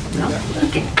me? Well,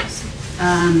 okay.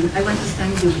 I want to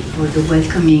thank you for the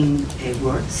welcoming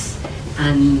words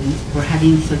and for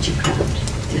having such a crowd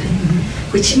today,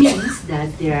 which means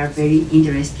that there are very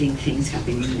interesting things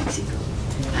happening in Mexico.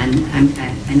 And I'm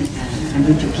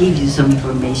going to give you some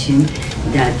information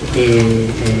that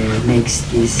makes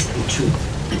this true.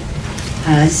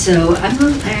 So I'm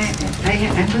going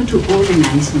to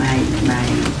organize my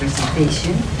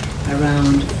presentation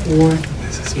around 4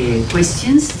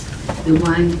 questions. The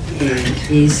one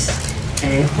is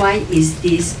why is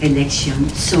this election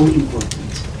so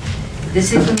important? The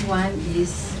second one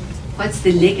is what's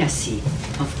the legacy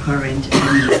of current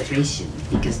administration?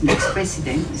 Because next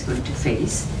president is going to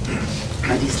face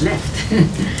what is left.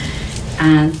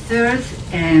 And third,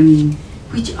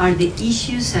 which are the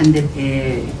issues and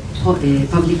the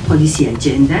public policy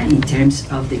agenda in terms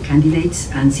of the candidates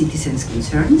and citizens'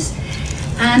 concerns?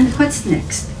 And what's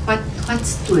next?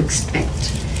 What's to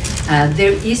expect?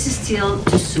 There is still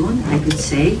too soon, I could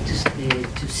say,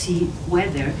 to see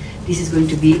whether this is going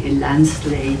to be a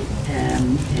landslide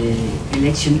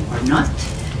election or not.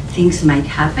 Things might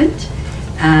happen.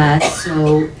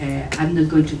 So I'm not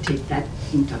going to take that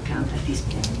into account at this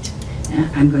point.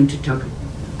 I'm going to talk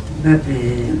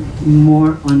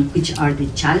more on which are the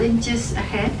challenges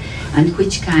ahead and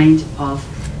which kind of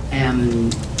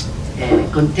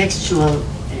contextual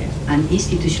and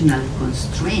institutional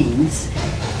constraints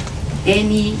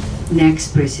any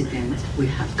next president will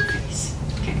have to face.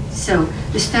 Okay, so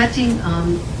starting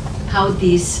on how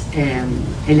this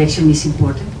election is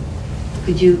important,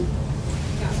 could you?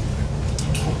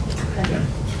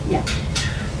 Yeah.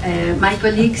 My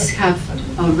colleagues have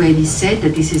already said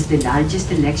that this is the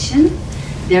largest election.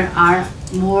 There are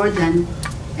more than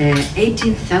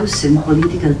 18,000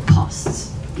 political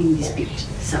posts in dispute.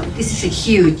 So this is a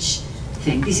huge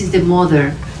thing. This is the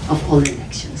mother of all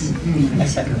elections in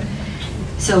Mexico.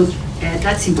 So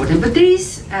that's important. But there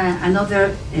is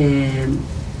another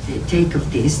take of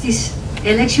this. This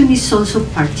election is also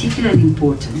particularly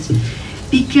important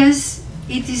because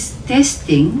it is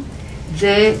testing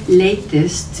the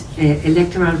latest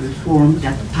electoral reform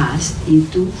that passed in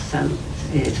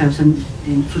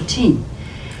 2014.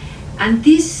 And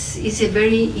this is a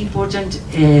very important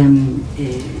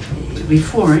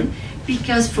reform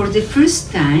because for the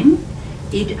first time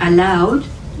it allowed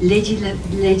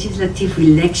legislative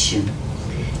election.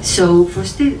 So for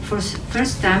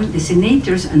first time the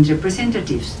senators and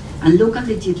representatives and local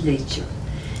legislature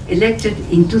elected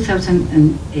in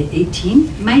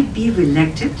 2018 might be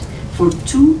re-elected for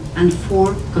 2 and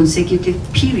 4 consecutive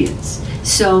periods.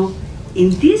 So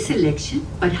in this election,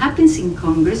 what happens in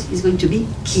Congress is going to be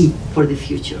key for the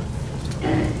future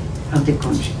of the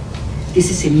country. This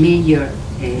is a major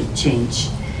change.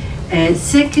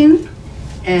 Second,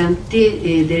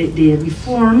 the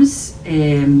reforms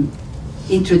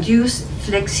introduce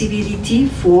flexibility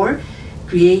for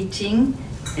creating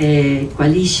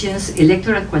coalitions,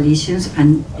 electoral coalitions,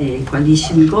 and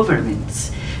coalition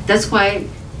governments. That's why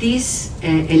this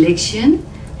election,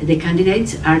 the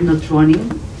candidates are not running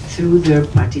through their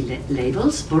party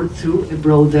labels, but through a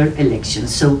broader election.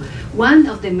 So one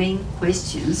of the main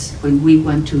questions when we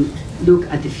want to look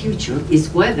at the future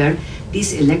is whether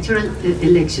these electoral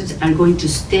elections are going to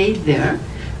stay there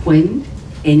when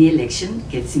any election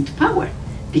gets into power,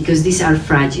 because these are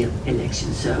fragile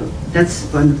elections. So that's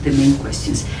one of the main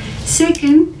questions.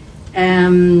 Second,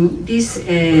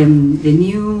 the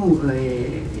new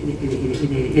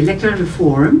the electoral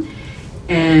reform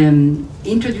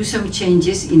introduced some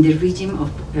changes in the regime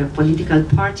of political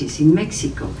parties in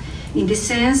Mexico, in the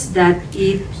sense that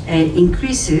it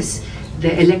increases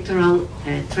the electoral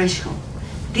threshold.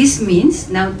 This means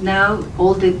now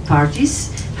all the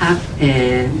parties have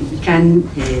can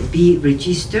be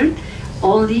registered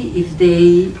only if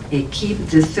they keep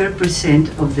the 3%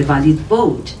 of the valid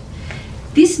vote.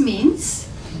 This means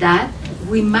that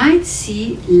we might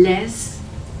see less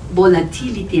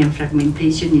volatility and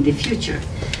fragmentation in the future.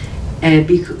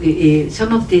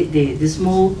 Some of the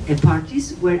small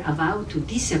parties were about to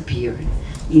disappear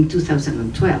in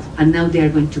 2012, and now they are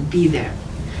going to be there.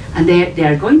 And they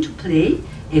are going to play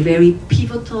a very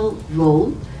pivotal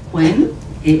role when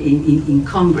in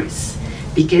Congress,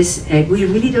 because we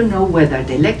really don't know whether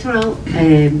the electoral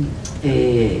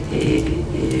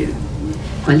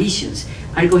coalitions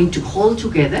are going to hold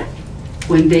together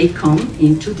when they come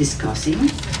into discussing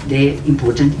the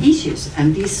important issues.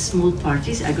 And these small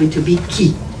parties are going to be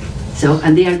key So,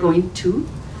 and they are going to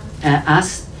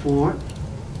ask for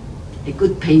a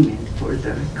good payment for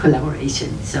the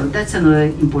collaboration. So that's another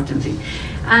important thing.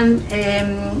 And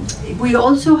we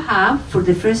also have, for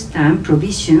the first time,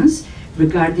 provisions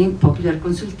regarding popular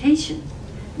consultation.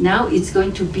 Now it's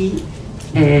going to be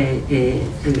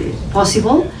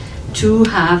possible to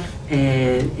have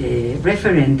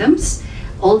referendums,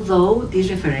 although these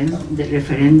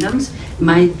referendums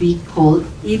might be called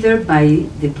either by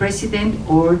the president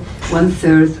or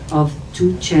 1/3 of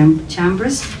two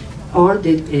chambers, or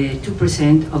the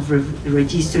 2% of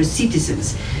registered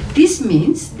citizens. This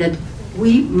means that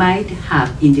we might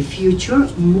have in the future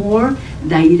more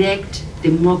direct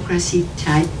democracy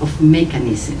type of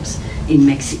mechanisms in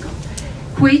Mexico,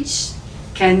 which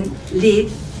can lead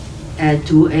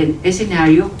to a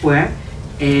scenario where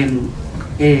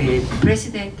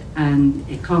President and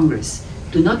Congress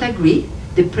do not agree.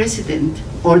 The President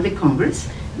or the Congress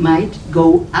might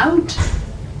go out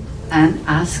and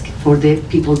ask for the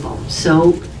people vote.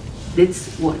 So let's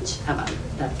watch about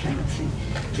that kind of thing.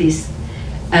 Please,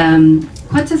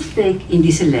 what's at stake in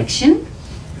this election?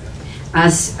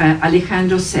 As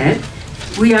Alejandro said,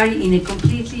 we are in a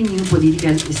completely new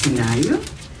political scenario.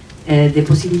 The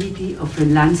possibility of a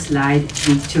landslide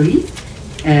victory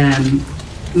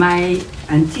might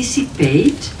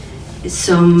anticipate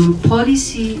some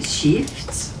policy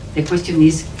shifts. The question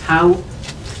is how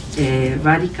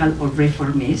radical or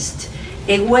reformist,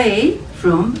 away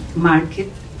from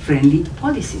market-friendly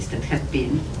policies that have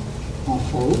been on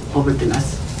hold over the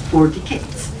last 4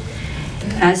 decades.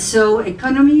 So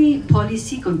economy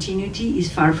policy continuity is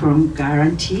far from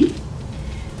guaranteed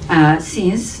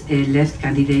since a left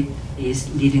candidate is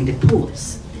leading the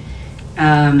polls.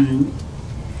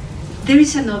 There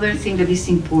is another thing that is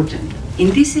important.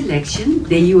 In this election,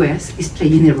 the US is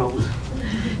playing a role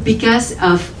because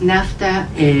of NAFTA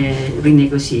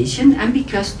renegotiation and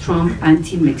because Trump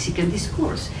anti-Mexican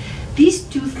discourse. These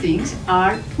two things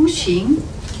are pushing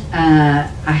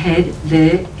ahead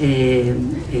the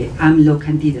AMLO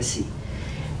candidacy.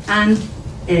 And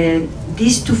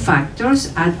these two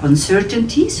factors add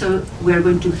uncertainty, so we are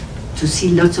going to see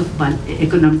lots of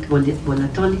economic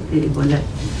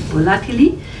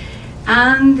volatility.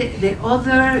 And the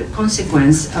other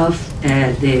consequence of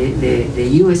the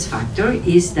US factor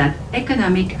is that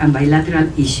economic and bilateral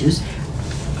issues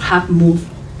have moved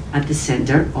at the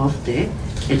center of the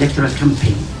electoral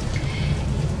campaign.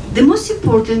 The most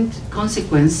important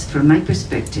consequence from my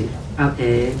perspective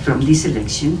from this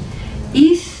election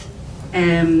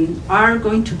are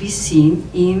going to be seen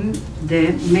in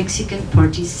the Mexican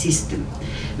party system.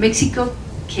 Mexico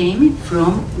came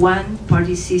from one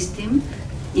party system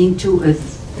into a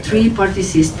three-party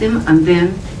system and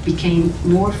then became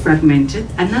more fragmented.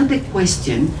 And now the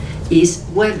question is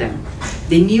whether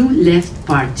the new left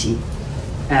party,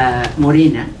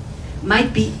 Moreno,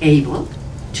 might be able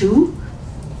to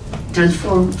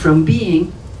transform from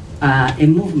being a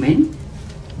movement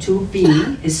to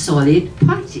being a solid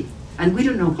party. And we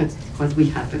don't know what will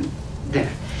happen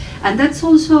there. And that's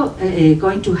also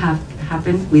going to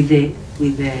happen with the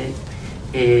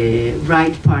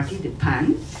right party, the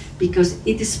PAN, because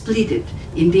it is split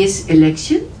in this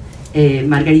election.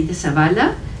 Margarita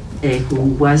Zavala,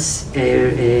 who was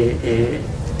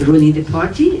ruling the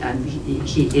party, and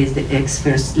he is the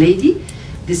ex-first lady,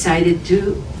 decided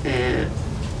to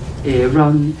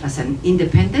run as an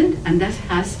independent, and that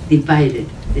has divided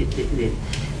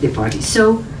the party.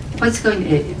 So what's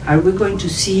are we going to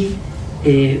see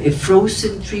a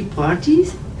frozen three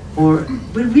parties? Or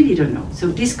we really don't know. So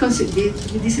this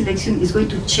election is going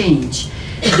to change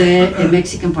the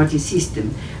Mexican party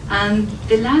system. And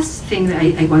the last thing that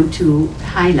I want to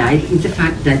highlight is the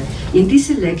fact that in this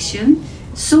election,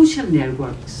 social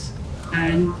networks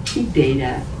and big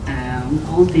data,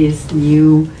 all these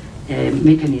new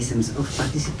mechanisms of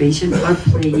participation are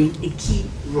playing a key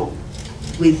role.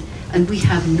 And we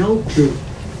have no clue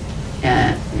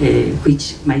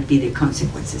which might be the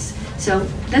consequences. So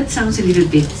that sounds a little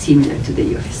bit similar to the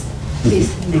US. Please,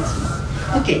 next one.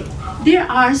 Okay, there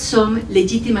are some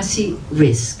legitimacy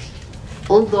risks.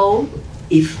 Although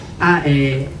if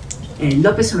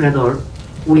López Obrador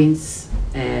wins,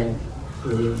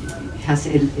 has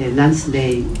a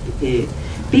landslide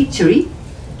victory,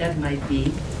 that might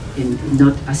be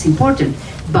not as important.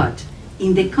 But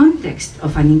in the context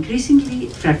of an increasingly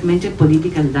fragmented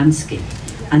political landscape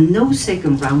and no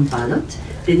second round ballot,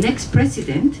 the next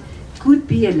president could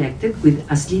be elected with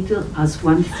as little as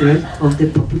 1/3 of the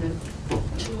popular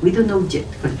vote. We don't know yet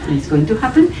what is going to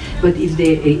happen, but if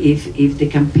the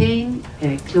campaign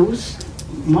closes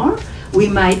more, we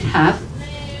might have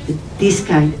this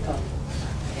kind of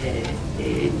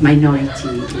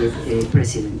minority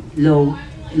president, low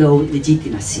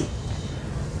legitimacy.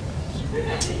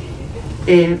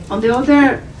 On the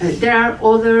other, there are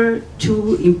other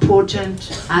two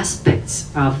important aspects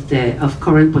of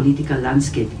current political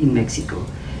landscape in Mexico.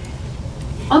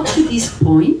 Up to this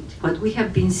point, what we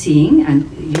have been seeing, and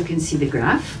you can see the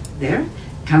graph there,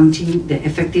 counting the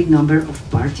effective number of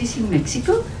parties in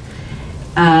Mexico,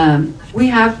 we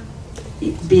have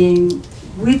been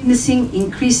witnessing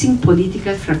increasing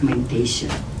political fragmentation.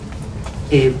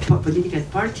 Political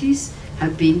parties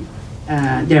have been,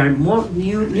 there are more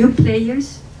new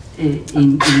players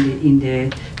in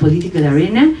the political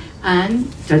arena, and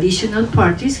traditional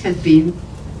parties have been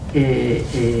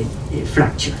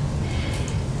fractured.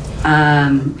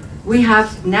 We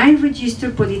have 9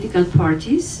 registered political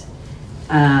parties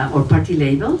or party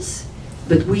labels,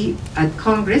 but we at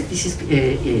Congress, this is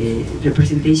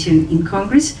representation in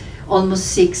Congress,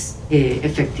 almost 6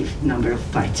 effective number of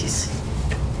parties.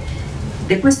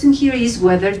 The question here is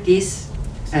whether this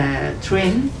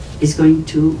trend is going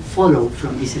to follow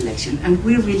from this election, and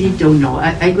we really don't know.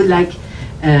 I would like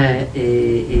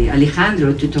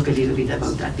Alejandro to talk a little bit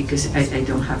about that, because I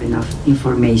don't have enough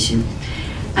information.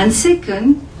 And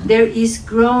second, there is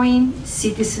growing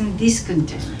citizen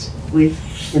discontent with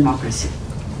democracy.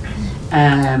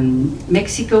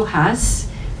 Mexico has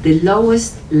the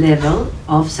lowest level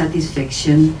of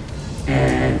satisfaction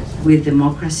with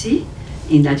democracy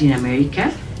in Latin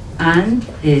America, and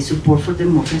support for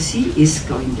democracy is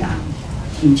going down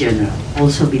in general,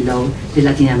 also below the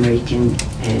Latin American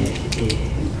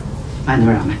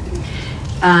panorama.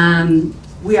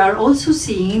 We are also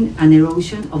seeing an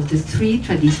erosion of the 3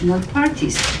 traditional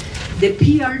parties. The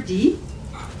PRD,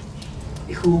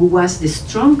 who was the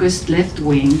strongest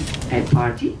left-wing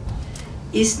party,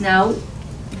 is now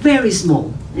very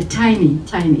small, a tiny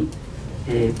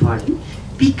party,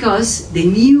 because the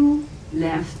new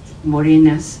left,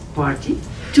 Morena's party,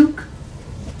 took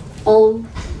all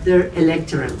their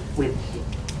electoral with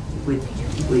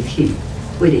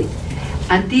it.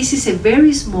 And this is a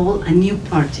very small and new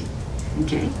party.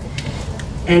 Okay,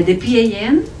 the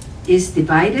PAN is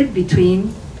divided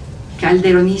between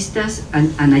Calderonistas and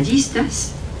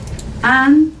Anayistas,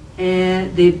 and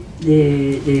the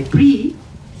PRI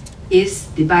is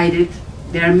divided.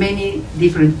 There are many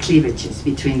different cleavages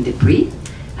between the PRI,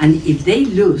 and if they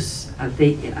lose,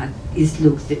 they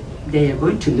are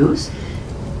going to lose,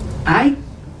 I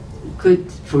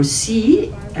could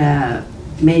foresee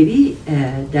maybe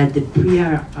that the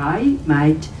PRI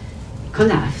might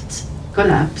collapse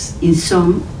in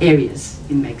some areas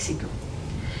in Mexico.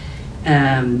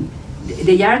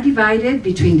 They are divided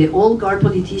between the old guard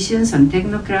politicians and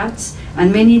technocrats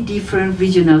and many different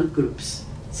regional groups.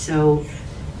 So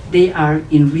they are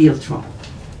in real trouble.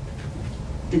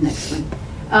 The next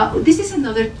one. This is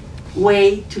another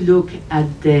way to look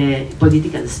at the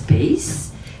political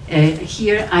space.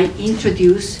 Here I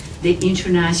introduce the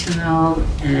international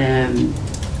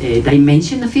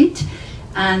dimension of it,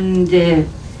 and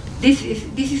this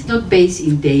is not based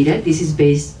in data. This is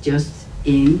based just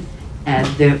in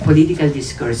the political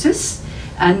discourses,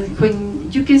 and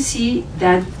when you can see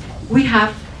that we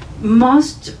have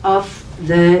most of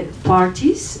the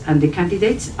parties and the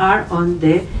candidates are on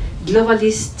the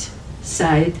globalist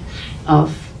side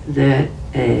of the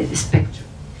spectrum.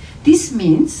 This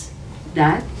means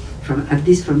that, at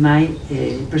least from my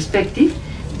perspective,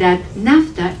 that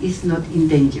NAFTA is not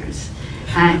endangered.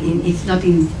 It's not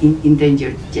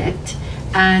endangered yet.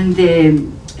 And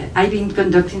I've been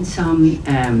conducting some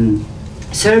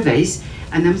surveys,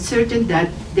 and I'm certain that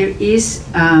there is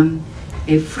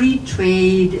a free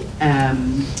trade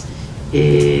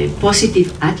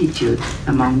positive attitude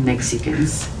among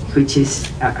Mexicans, which is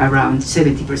around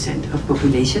 70% of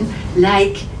population,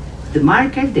 like the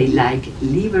market. They like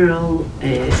liberal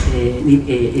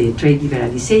trade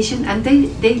liberalization, and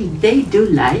they do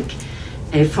like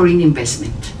foreign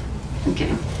investment.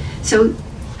 Okay, so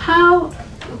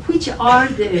which are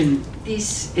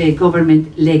this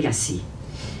government legacy?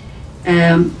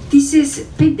 This is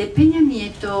the Peña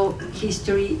Nieto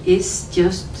history is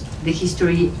just the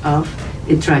history of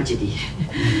a tragedy,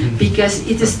 because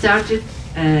it started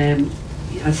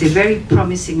as a very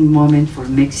promising moment for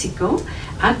Mexico.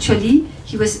 Actually,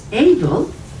 he was able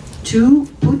to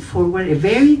put forward a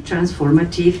very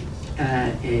transformative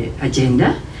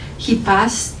agenda. He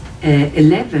passed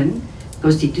 11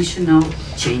 constitutional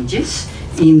changes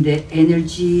in the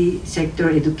energy sector,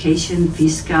 education,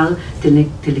 fiscal,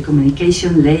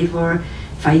 telecommunication, labor,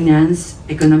 finance,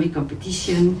 economic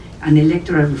competition, and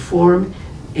electoral reform.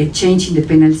 a change in the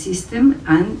penal system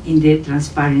and in the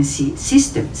transparency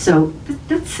system. So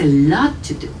that's a lot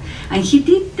to do. And he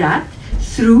did that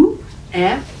through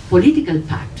a political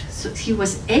pact. So he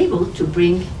was able to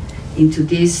bring into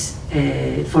this,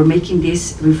 for making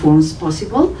these reforms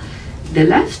possible, the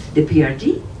left, the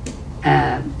PRD,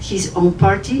 his own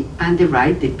party, and the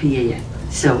right, the PAN.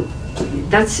 So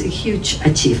that's a huge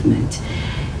achievement.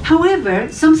 However,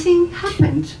 something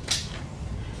happened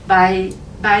by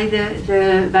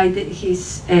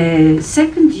his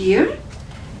second year.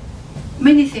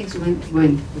 Many things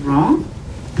went wrong.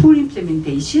 Poor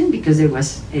implementation because there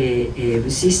was a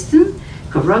resistance,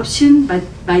 corruption, but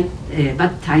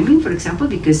bad timing, for example,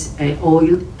 because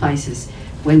oil prices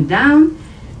went down.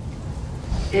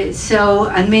 And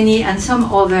some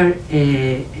other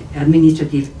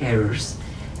administrative errors.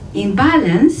 In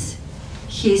balance,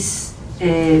 his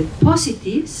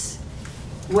positives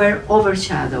were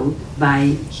overshadowed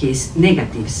by his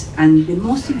negatives, and the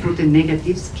most important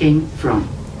negatives came from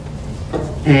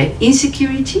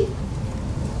insecurity,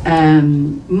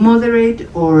 moderate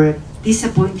or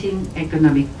disappointing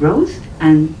economic growth,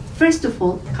 and first of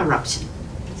all, corruption.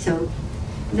 So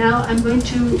now I'm going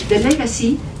to, the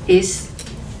legacy is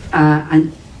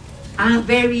a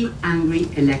very angry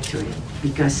electorate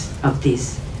because of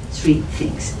these three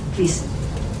things. Please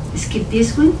skip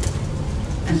this one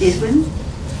and this one.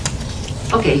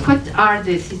 Okay, what are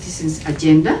the citizens'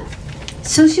 agenda?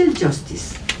 Social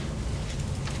justice.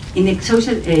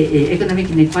 Economic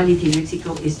inequality in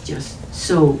Mexico is just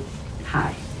so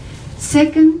high.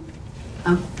 Second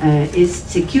is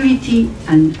security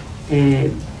and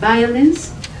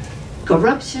violence,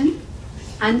 corruption,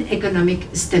 and economic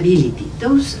stability.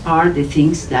 Those are the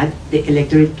things that the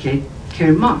electorate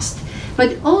care most.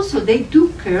 But also they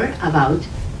do care about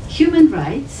human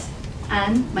rights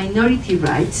and minority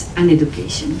rights and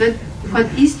education. But what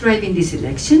is driving this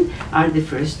election are the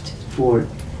first four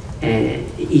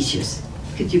issues.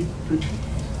 Could you put?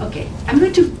 Okay, I'm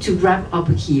going to wrap up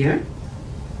here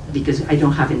because I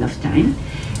don't have enough time.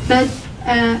 But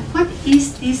what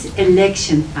is this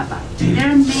election about? There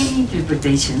are many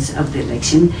interpretations of the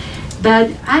election, but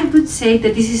I would say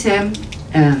that this is a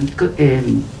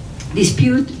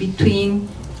dispute between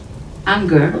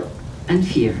anger and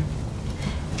fear.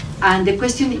 And the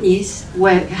question is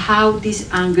how this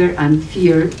anger and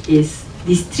fear is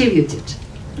distributed.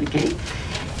 Okay?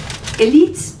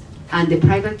 Elites and the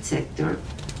private sector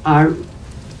are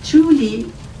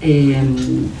truly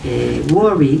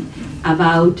worried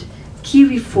about key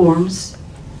reforms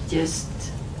just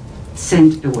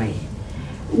sent away,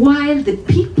 while the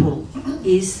people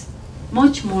is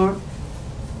much more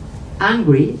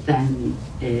angry than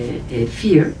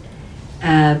fear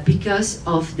because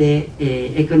of the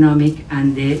economic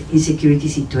and the insecurity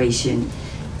situation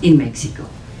in Mexico.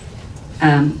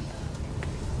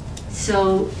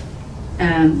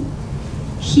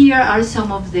 Here are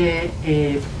some of the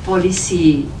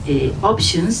policy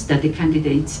options that the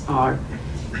candidates are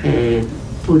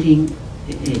putting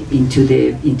into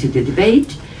the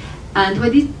debate, and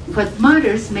what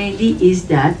matters mainly is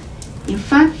that, in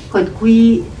fact,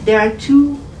 there are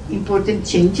two important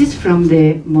changes from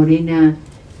the Moreno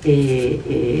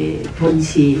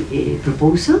policy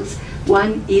proposals.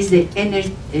 One is the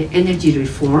energy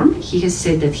reform. He has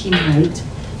said that he might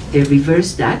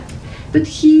reverse that, but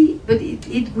he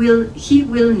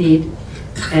will need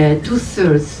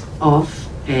 2/3 of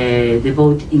the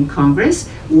vote in Congress,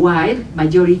 while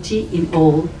majority in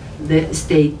all the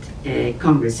state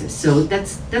congresses. So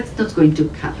that's not going to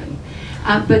happen.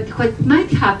 But what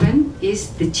might happen is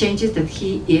the changes that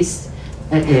he is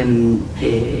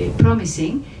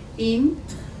promising in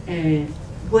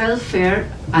welfare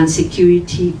and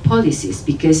security policies,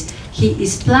 because he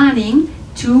is planning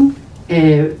to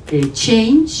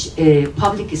change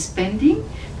public spending,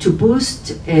 to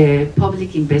boost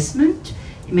public investment,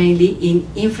 mainly in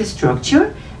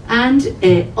infrastructure, and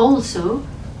also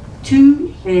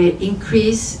to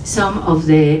increase some of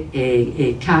the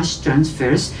cash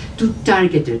transfers to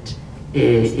targeted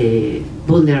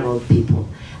vulnerable people.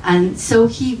 And so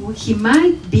he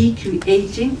might be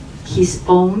creating his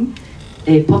own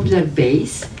popular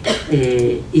base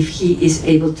if he is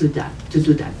able to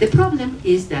do that. The problem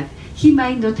is that he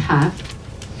might not have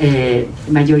a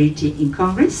majority in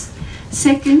Congress.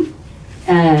 Second,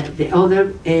 the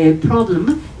other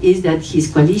problem is that his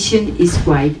coalition is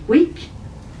quite weak,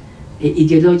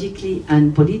 ideologically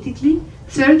and politically.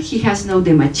 Third, he has no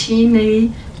the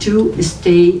machinery to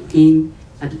stay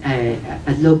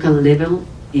at local level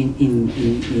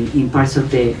in parts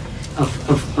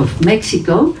of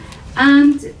Mexico,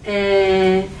 and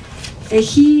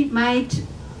he might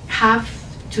have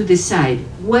to decide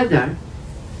whether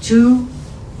to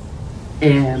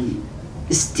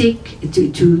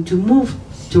to move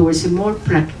towards a more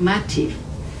pragmatic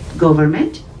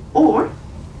government, or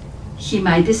he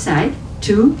might decide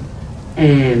to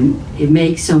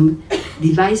make some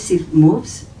divisive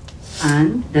moves,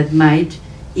 and that might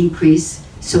increase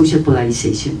social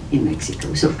polarization in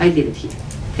Mexico. So I leave it here.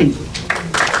 Thank you.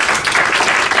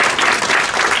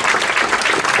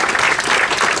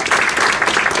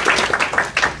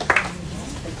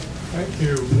 Thank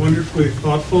you. Wonderfully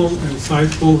thoughtful,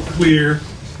 insightful, clear,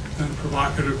 and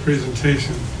provocative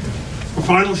presentation. Our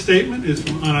final statement is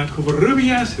from Ana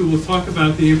Covarrubias, who will talk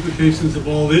about the implications of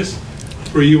all this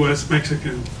for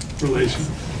U.S.-Mexican relations.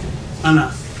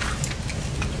 Ana.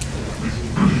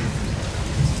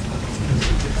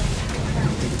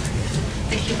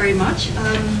 Thank you very much.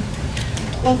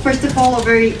 Well, first of all, a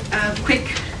very quick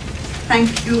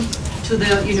thank you to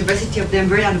the University of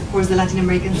Denver and, of course, the Latin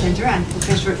American Center and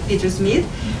Professor Peter Smith.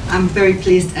 I'm very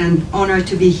pleased and honored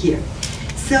to be here.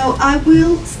 So I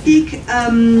will speak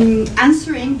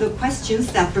answering the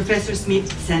questions that Professor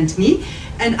Smith sent me,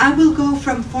 and I will go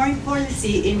from foreign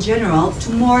policy in general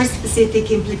to more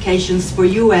specific implications for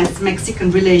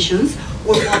U.S.-Mexican relations,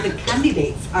 or what the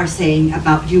candidates are saying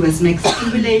about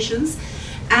U.S.-Mexican relations,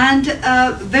 and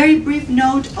a very brief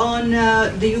note on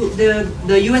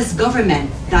the U.S. government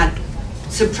that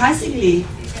surprisingly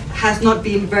has not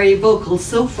been very vocal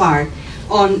so far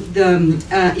on the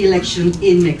election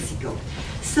in Mexico.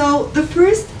 So the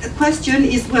first question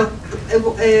is, well,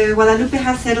 Guadalupe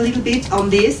has said a little bit on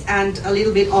this and a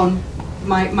little bit on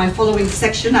my following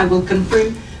section. I will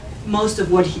confirm most of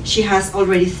what she has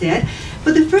already said.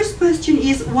 But the first question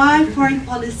is why foreign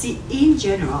policy in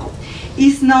general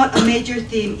is not a major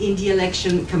theme in the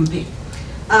election campaign.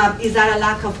 Is that a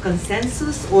lack of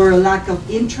consensus or a lack of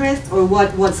interest, or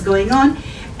what's going on?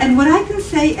 And what I can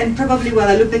say, and probably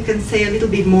Guadalupe can say a little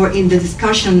bit more in the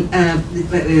discussion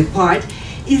part,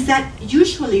 is that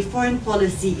usually foreign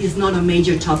policy is not a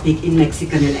major topic in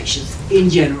Mexican elections in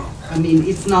general. I mean,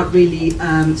 it's not really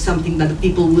something that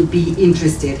people would be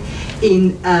interested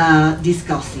in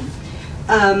discussing.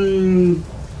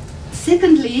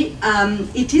 Secondly,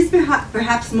 it is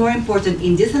perhaps more important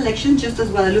in this election, just as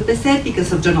Guadalupe said,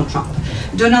 because of Donald Trump.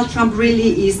 Donald Trump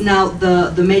really is now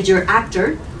the major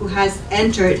actor who has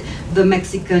entered the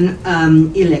Mexican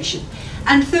election.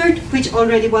 And third, which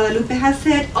already Guadalupe has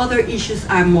said, other issues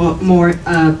are more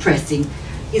pressing: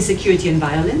 insecurity and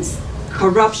violence,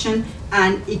 corruption,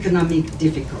 and economic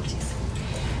difficulties.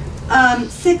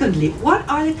 Secondly, what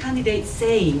are the candidates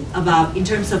saying about in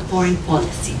terms of foreign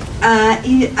policy?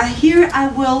 Here I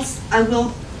will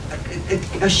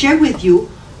share with you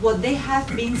what they have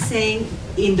been saying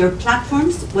in their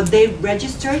platforms, what they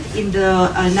registered in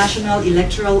the National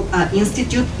Electoral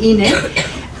Institute, INE,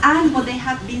 and what they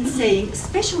have been saying,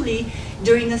 especially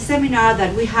during a seminar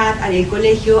that we had at El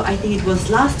Colegio, I think it was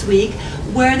last week,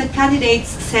 where the candidates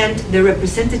sent their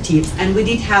representatives, and we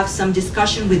did have some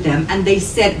discussion with them, and they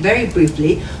said very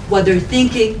briefly what they're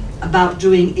thinking about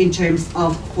doing in terms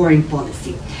of foreign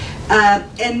policy.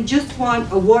 And just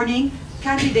a warning,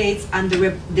 candidates and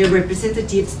their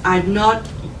representatives are not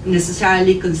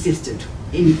necessarily consistent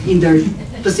in their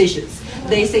positions.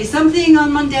 They say something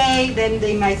on Monday, then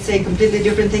they might say a completely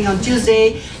different thing on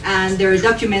Tuesday, and their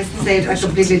documents say a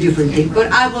completely different thing.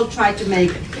 But I will try to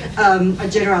make a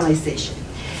generalization.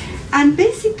 And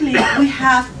basically, we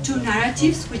have two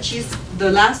narratives, which is the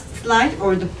last slide,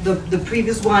 or the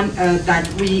previous one that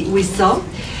we saw.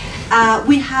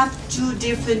 We have two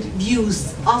different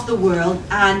views of the world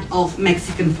and of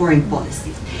Mexican foreign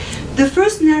policy. The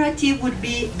first narrative would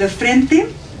be the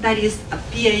Frente, that is a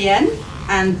PAN,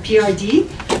 and PRD,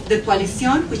 the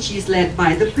Coalición, which is led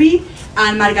by the PRI,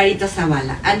 and Margarita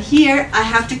Zavala. And here I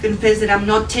have to confess that I'm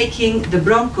not taking the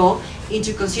Bronco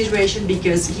into consideration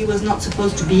because he was not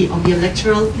supposed to be on the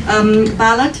electoral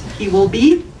ballot. He will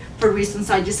be, for reasons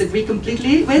I disagree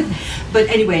completely with. But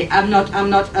anyway, I'm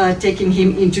not taking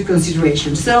him into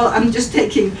consideration. So I'm just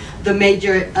taking the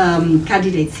major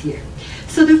candidates here.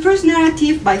 So the first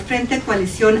narrative by Frente,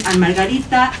 Coalición, and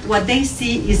Margarita, what they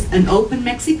see is an open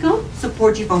Mexico,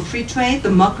 supportive of free trade,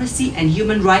 democracy, and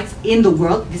human rights in the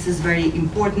world. This is very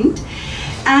important.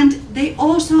 And they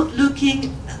also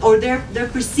looking, or they're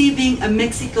perceiving a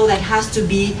Mexico that has to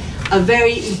be a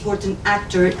very important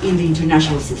actor in the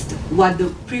international system. What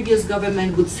the previous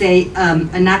government would say,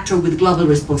 an actor with global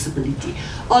responsibility.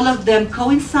 All of them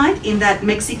coincide in that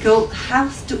Mexico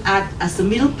has to act as a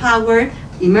middle power,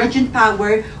 emergent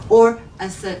power, or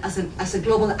as a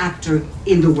global actor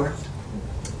in the world.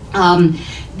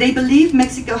 They believe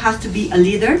Mexico has to be a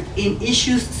leader in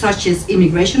issues such as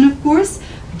immigration, of course,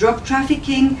 drug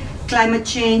trafficking, climate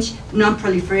change,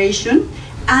 non-proliferation,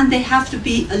 and they have to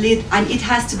be a lead, and it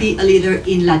has to be a leader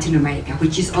in Latin America,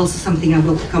 which is also something I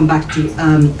will come back to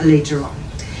later on.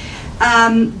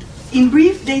 In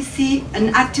brief, they see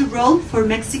an active role for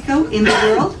Mexico in the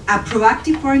world, a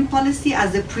proactive foreign policy,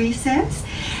 as the PRI says,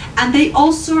 and they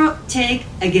also take,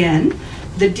 again,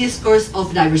 the discourse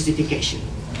of diversification.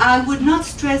 I would not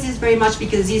stress this very much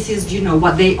because this is, you know,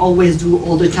 what they always do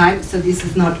all the time, so this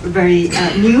is not very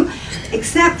new,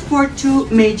 except for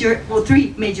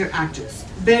three major actors,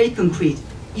 very concrete.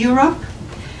 Europe,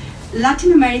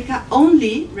 Latin America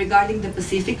only regarding the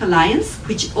Pacific Alliance,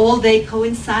 which all they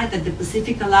coincide that the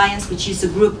Pacific Alliance, which is a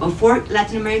group of 4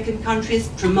 Latin American countries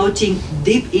promoting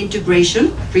deep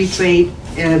integration, free trade,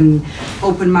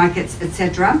 open markets,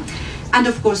 etc., and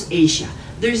of course Asia.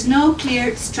 There's no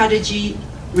clear strategy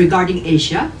regarding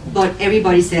Asia, but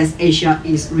everybody says Asia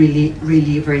is really,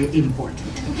 really very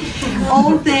important.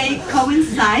 All they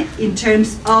coincide in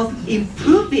terms of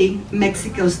improving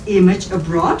Mexico's image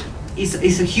abroad.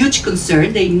 Is a huge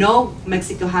concern. They know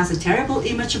Mexico has a terrible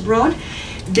image abroad.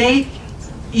 They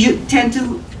tend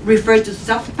to refer to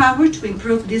soft power to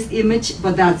improve this image,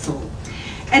 but that's all.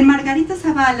 And Margarita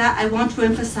Zavala, I want to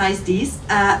emphasize this,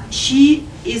 she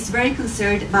is very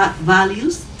concerned about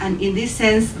values, and in this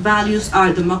sense, values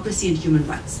are democracy and human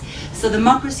rights. So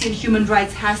democracy and human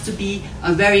rights has to be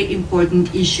a very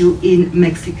important issue in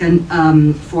Mexican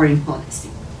foreign policy.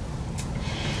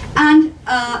 And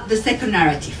the second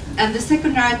narrative. And the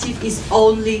second narrative is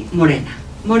only Morena.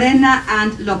 Morena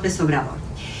and López Obrador.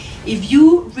 If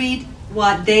you read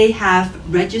what they have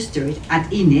registered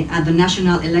at INE, at the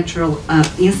National Electoral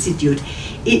Institute,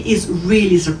 it is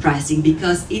really surprising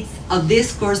because it's a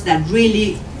discourse that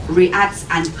really reacts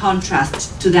and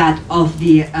contrasts to that of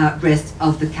the rest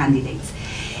of the candidates.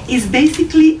 It's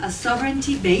basically a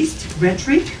sovereignty-based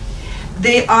rhetoric.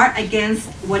 They are against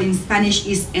what in Spanish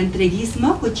is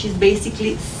entreguismo, which is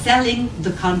basically selling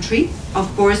the country. Of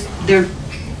course, they're,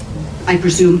 I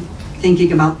presume,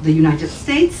 thinking about the United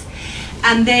States.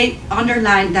 And they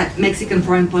underline that Mexican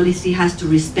foreign policy has to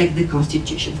respect the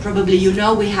Constitution. Probably you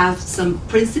know we have some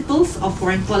principles of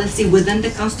foreign policy within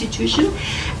the Constitution,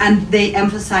 and they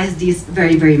emphasize this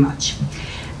very, very much.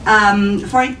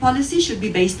 Foreign policy should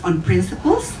be based on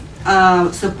principles.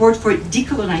 Support for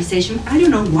decolonization. I don't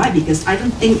know why, because I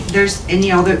don't think there's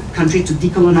any other country to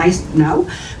decolonize now,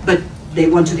 but they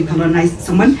want to decolonize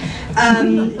someone.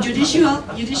 Judicial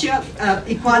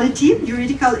equality,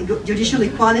 judicial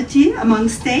equality among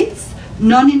states,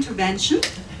 non-intervention,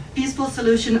 peaceful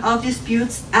solution of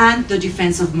disputes, and the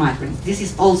defense of migrants. This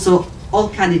is also, all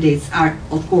candidates are,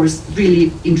 of course,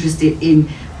 really interested in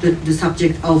the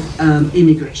subject of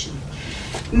immigration.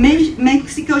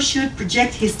 Mexico should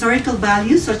project historical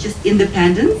values such as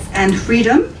independence and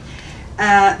freedom.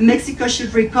 Mexico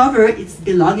should recover its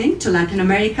belonging to Latin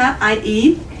America,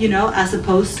 i.e., you know, as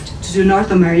opposed to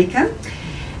North America.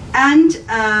 And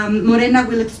Morena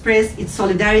will express its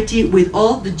solidarity with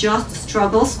all the just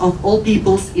struggles of all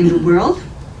peoples in the world,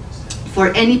 for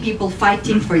any people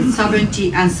fighting for its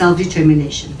sovereignty and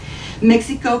self-determination.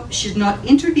 Mexico should not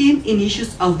intervene in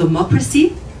issues of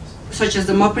democracy, such as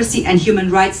democracy and human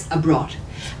rights abroad,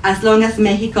 as long as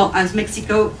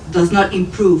Mexico does not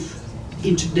improve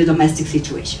into the domestic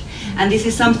situation. And this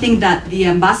is something that the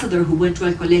ambassador who went to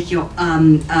El Colegio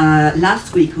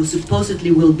last week, who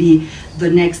supposedly will be the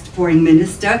next foreign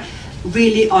minister,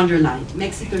 really underlined.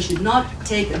 Mexico should not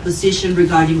take a position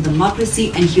regarding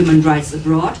democracy and human rights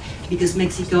abroad, because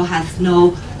Mexico has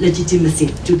no legitimacy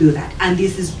to do that. And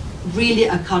this is really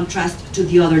a contrast to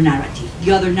the other narrative.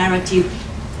 The other narrative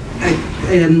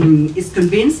is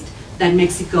convinced that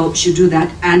Mexico should do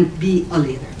that and be a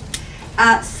leader.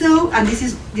 And this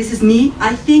is me.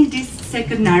 I think this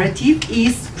second narrative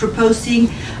is proposing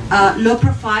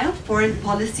low-profile foreign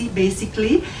policy,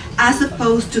 basically, as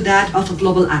opposed to that of a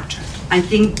global actor. I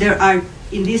think there are,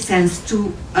 in this sense,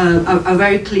 a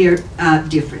very clear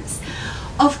difference.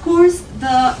 Of course,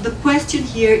 the question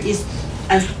here is,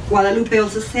 as Guadalupe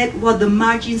also said, what the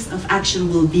margins of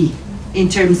action will be. In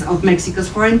terms of Mexico's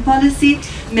foreign policy,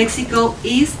 Mexico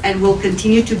is and will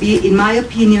continue to be, in my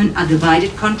opinion, a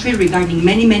divided country regarding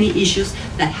many, many issues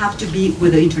that have to be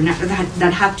with the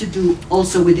that have to do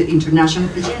also with the international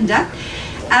agenda,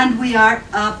 and we are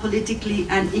a politically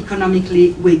and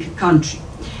economically weak country.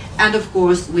 And of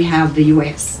course, we have the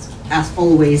U.S. as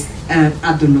always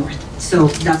at the north, so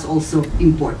that's also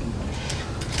important.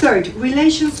 Third,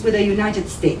 relations with the United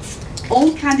States.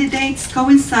 All candidates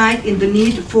coincide in the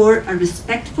need for a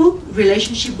respectful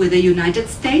relationship with the United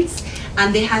States,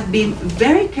 and they have been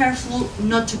very careful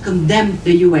not to condemn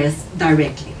the US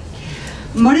directly.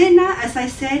 Morena, as I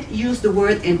said, used the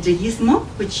word entreguismo,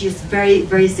 which is very,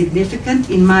 very significant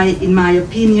in my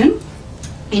opinion,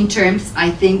 in terms,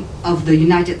 I think, of the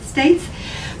United States.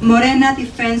 Morena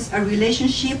defends a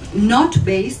relationship not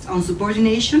based on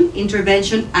subordination,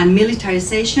 intervention, and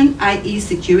militarization, i.e.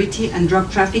 security and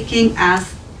drug trafficking,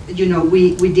 as you know,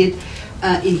 we did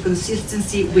in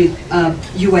consistency with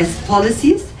US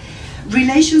policies.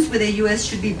 Relations with the US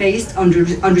should be based on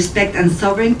respect and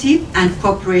sovereignty and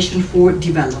cooperation for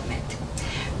development.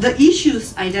 The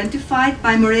issues identified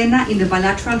by Morena in the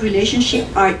bilateral relationship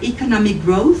are economic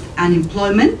growth and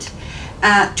employment,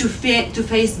 to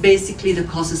face basically the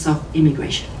causes of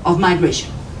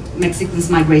migration, Mexicans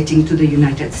migrating to the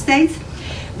United States,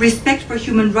 respect for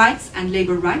human rights and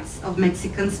labor rights of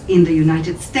Mexicans in the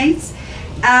United States,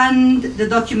 and the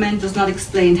document does not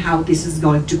explain how this is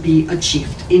going to be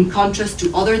achieved, in contrast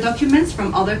to other documents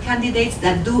from other candidates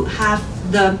that do have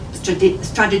the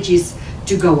strategies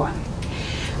to go on.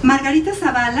 Margarita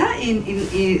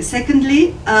Zavala,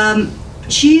 secondly,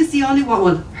 she is the only one,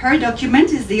 well, her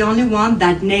document is the only one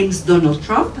that names Donald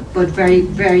Trump, but very,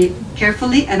 very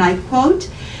carefully, and I quote,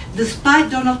 "Despite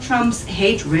Donald Trump's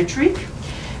hate rhetoric,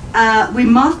 we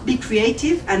must be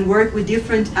creative and work with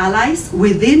different allies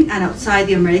within and outside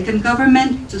the American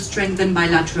government to strengthen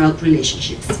bilateral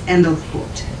relationships," end of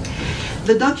quote.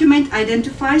 The document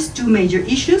identifies two major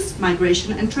issues,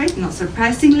 migration and trade, not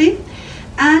surprisingly.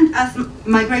 And as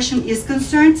migration is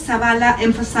concerned, Zavala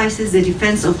emphasizes the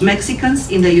defense of Mexicans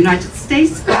in the United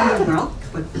States and the world,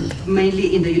 but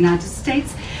mainly in the United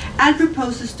States, and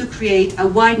proposes to create a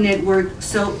wide network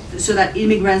so that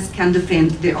immigrants can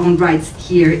defend their own rights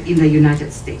here in the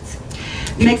United States.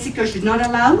 Mexico should not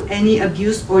allow any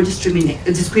abuse or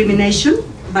discrimination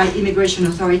by immigration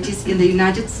authorities in the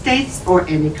United States or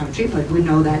any country, but we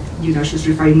know that, you know, she's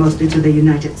referring mostly to the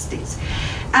United States.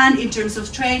 And in terms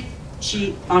of trade,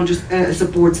 she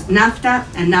supports NAFTA,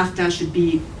 and NAFTA should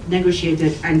be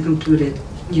negotiated and concluded.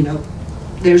 You know,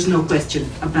 there's no question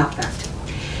about that.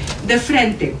 The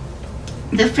Frente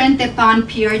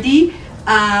PAN-PRD,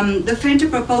 the Frente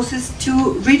proposes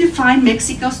to redefine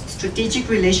Mexico's strategic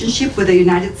relationship with the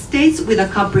United States with a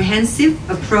comprehensive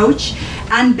approach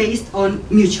and based on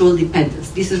mutual dependence.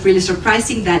 This is really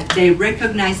surprising that they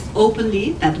recognize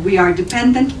openly that we are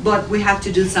dependent, but we have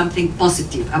to do something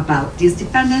positive about this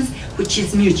dependence, which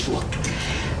is mutual.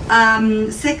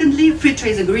 Secondly, free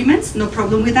trade agreements, no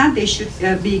problem with that, they should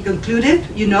be concluded,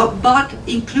 you know, but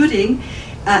including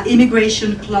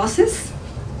immigration clauses,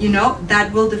 you know,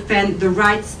 that will defend the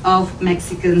rights of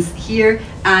Mexicans here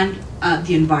and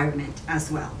the environment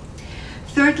as well.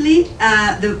 Thirdly,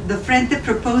 the Frente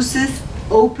proposes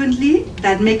openly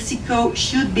that Mexico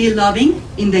should be lobbying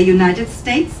in the United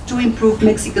States to improve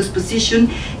Mexico's position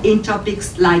in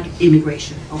topics like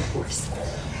immigration, of course.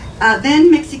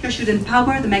 Then Mexico should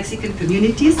empower the Mexican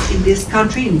communities in this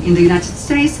country, in the United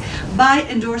States, by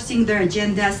endorsing their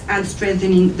agendas and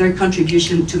strengthening their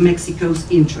contribution to Mexico's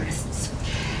interests.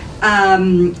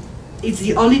 It's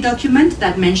the only document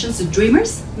that mentions the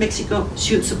Dreamers. Mexico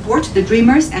should support the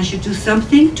Dreamers and should do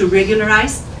something to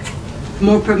regularize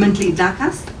more permanently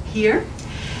DACAs here.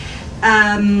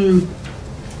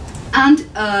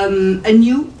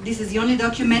 This is the only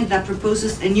document that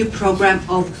proposes a new program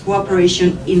of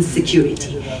cooperation in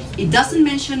security. It doesn't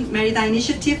mention Mérida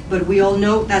Initiative, but we all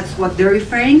know that's what they're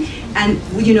referring. And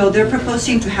you know, they're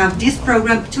proposing to have this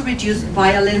program to reduce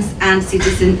violence and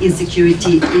citizen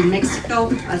insecurity in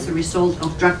Mexico as a result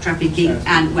of drug trafficking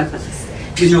and weapons.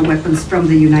 You know, weapons from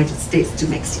the United States to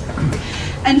Mexico.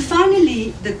 And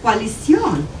finally, the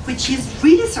Coalición, which is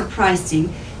really surprising.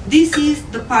 This is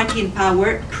the party in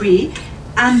power, PRI,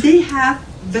 and they have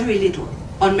very little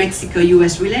on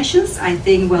Mexico-US relations. I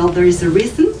think, well, there is a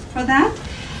reason for that.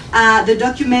 The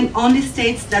document only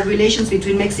states that relations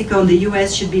between Mexico and the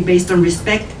US should be based on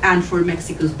respect and for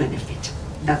Mexico's benefit.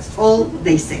 That's all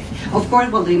they say. Of course,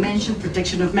 well, they mention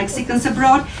protection of Mexicans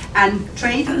abroad and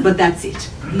trade, but that's it.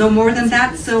 No more than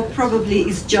that, so probably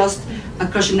it's just a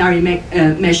cautionary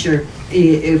measure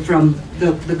from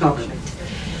the government.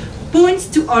 Points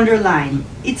to underline.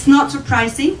 It's not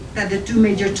surprising that the two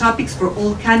major topics for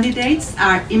all candidates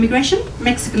are immigration,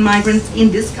 Mexican migrants in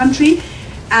this country,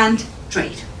 and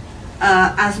trade.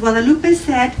 As Guadalupe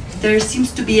said, there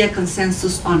seems to be a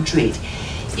consensus on trade.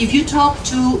 If you talk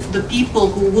to the people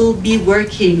who will be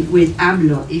working with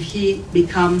AMLO, if he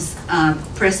becomes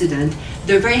president,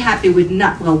 they're very happy with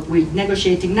with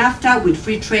negotiating NAFTA, with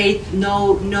free trade,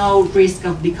 no risk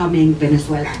of becoming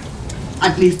Venezuela.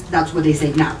 At least that's what they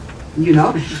say now. You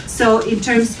know, so in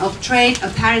terms of trade,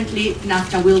 apparently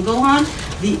NAFTA will go on.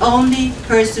 The only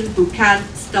person who can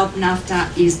stop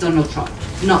NAFTA is Donald Trump.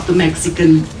 not the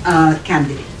Mexican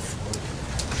candidates.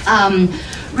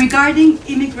 Regarding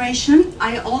immigration,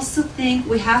 I also think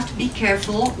we have to be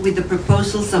careful with the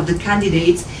proposals of the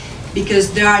candidates,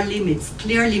 because there are limits,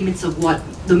 clear limits of what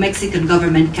the Mexican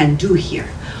government can do here.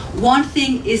 One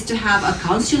thing is to have a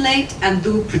consulate and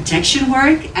do protection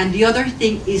work, and the other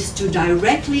thing is to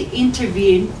directly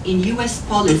intervene in US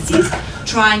policies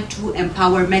trying to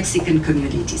empower Mexican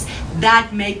communities.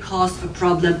 That may cause a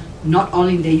problem not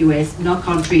only in the US, no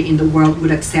country in the world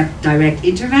would accept direct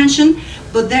intervention,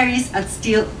 but there is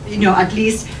still, at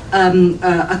least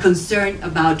a concern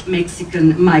about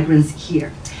Mexican migrants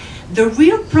here. The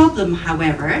real problem,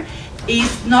 however,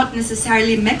 is not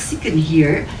necessarily Mexican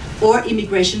here or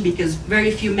immigration, because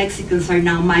very few Mexicans are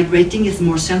now migrating. It's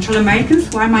more Central Americans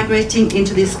who are migrating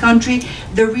into this country.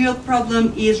 The real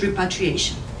problem is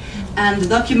repatriation. And the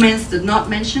documents did not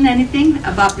mention anything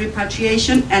about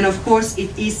repatriation, and of course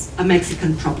it is a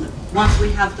Mexican problem. Once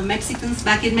we have the Mexicans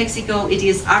back in Mexico, it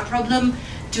is our problem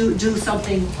to do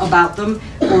something about them,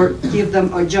 or give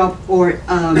them a job, or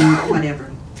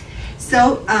whatever.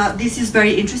 So this is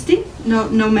very interesting.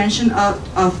 No mention of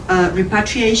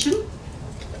repatriation,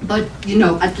 but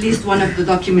at least one of the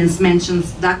documents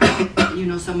mentions that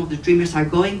some of the dreamers are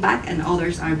going back, and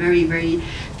others are very, very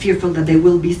fearful that they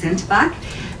will be sent back.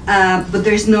 But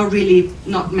there's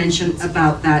not mention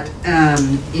about that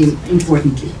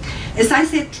importantly. As I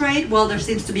said, trade, well, there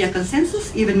seems to be a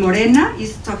consensus. Even Morena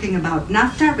is talking about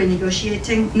NAFTA,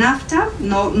 renegotiating NAFTA.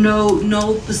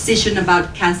 No position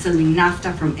about canceling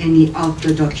NAFTA from any of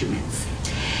the documents.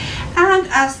 And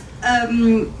as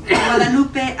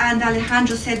Guadalupe and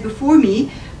Alejandro said before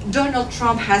me, Donald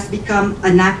Trump has become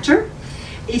an actor.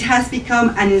 It has become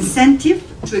an incentive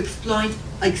to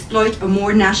exploit a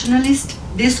more nationalist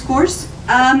discourse,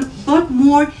 but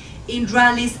more in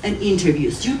rallies and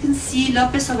interviews. You can see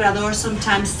López Obrador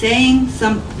sometimes saying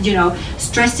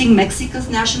stressing Mexico's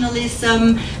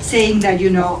nationalism, saying that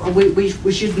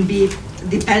we shouldn't be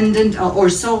dependent or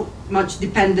so much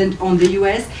dependent on the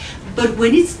US. But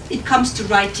when it comes to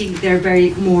writing, they're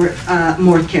very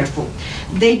more careful.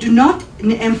 They do not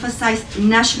emphasize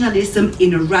nationalism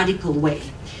in a radical way.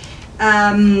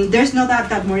 There's no doubt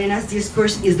that Morena's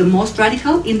discourse is the most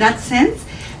radical in that sense,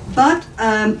 but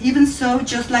even so,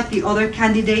 just like the other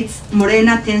candidates,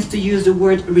 Morena tends to use the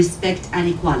word respect and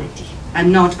equality,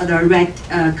 and not a direct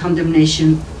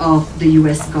condemnation of the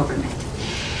US government.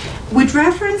 With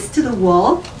reference to the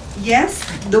wall, yes,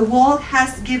 the wall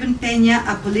has given Peña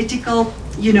a political,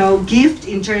 gift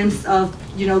in terms of,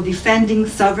 defending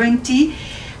sovereignty.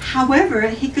 However,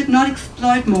 he could not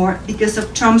exploit more because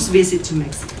of Trump's visit to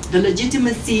Mexico. The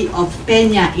legitimacy of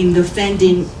Peña in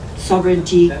defending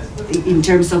sovereignty in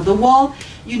terms of the wall,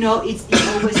 it's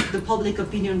always the public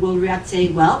opinion will react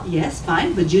saying, well, yes,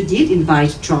 fine, but you did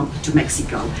invite Trump to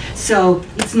Mexico. So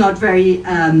it's not very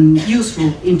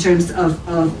useful in terms of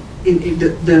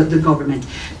the government.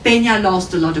 Peña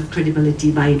lost a lot of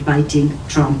credibility by inviting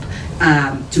Trump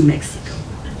to Mexico.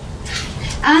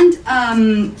 And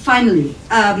finally,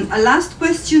 a last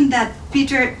question that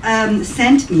Peter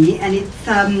sent me, and it's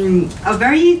a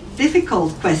very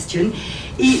difficult question.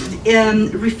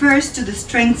 It refers to the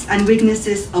strengths and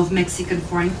weaknesses of Mexican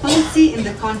foreign policy in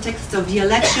the context of the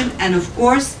election, and of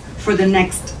course for the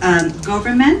next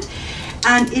government.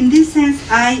 And in this sense,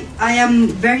 I am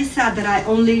very sad that I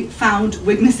only found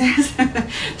weaknesses,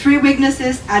 3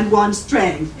 weaknesses and 1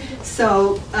 strength.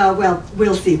 So, well,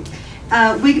 we'll see.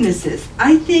 Weaknesses.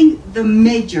 I think the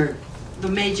major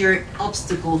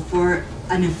obstacle for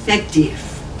an effective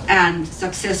and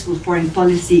successful foreign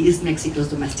policy is Mexico's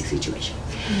domestic situation.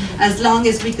 As long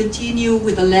as we continue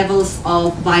with the levels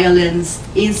of violence,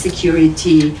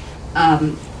 insecurity,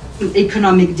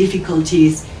 economic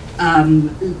difficulties,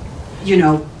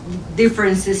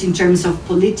 differences in terms of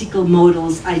political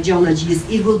models, ideologies,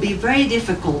 it will be very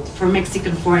difficult for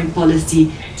Mexican foreign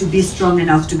policy to be strong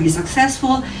enough to be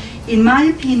successful. In my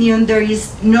opinion, there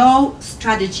is no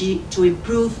strategy to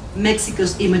improve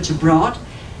Mexico's image abroad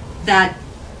that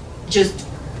just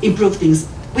improve things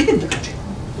within the country.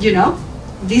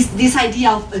 This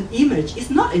idea of an image is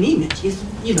not an image, it's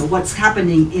what's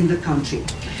happening in the country.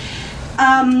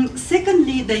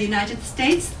 Secondly, the United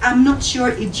States, I'm not sure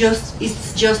it's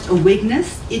just a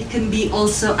weakness. It can be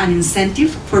also an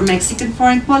incentive for Mexican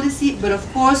foreign policy, but of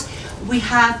course we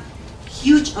have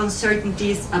huge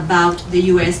uncertainties about the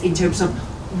US in terms of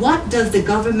what does the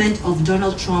government of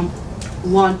Donald Trump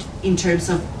want in terms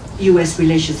of US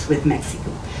relations with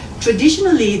Mexico.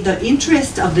 Traditionally, the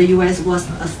interest of the US was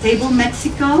a stable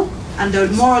Mexico, and a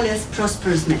more or less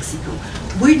prosperous Mexico.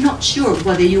 We're not sure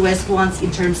what the US wants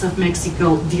in terms of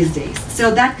Mexico these days.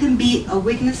 So that can be a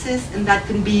weaknesses, and that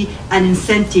can be an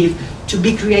incentive to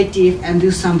be creative and do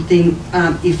something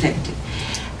effective.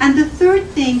 And the third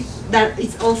thing that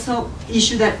is also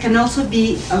issue that can also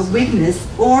be a weakness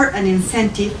or an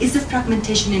incentive is the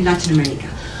fragmentation in Latin America.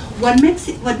 What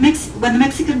the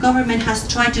Mexican government has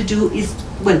tried to do is,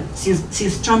 well,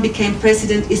 since Trump became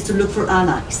president, is to look for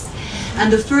allies.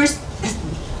 And the first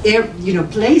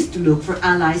place to look for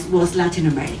allies was Latin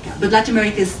America. But Latin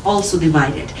America is also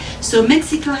divided. So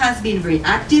Mexico has been very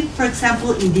active, for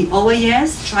example, in the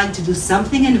OAS, trying to do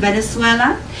something in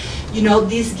Venezuela. You know,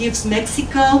 this gives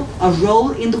Mexico a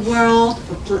role in the world,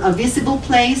 a visible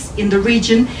place in the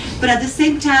region, but at the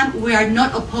same time, we are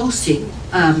not opposing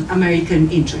American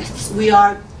interests. We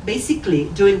are basically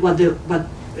doing what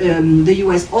the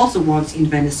US also wants in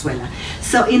Venezuela.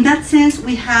 So in that sense,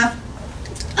 we have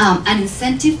an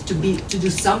incentive to do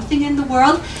something in the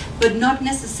world, but not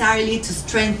necessarily to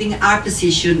strengthen our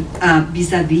position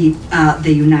vis-a-vis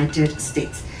the United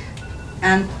States.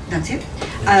 And that's it.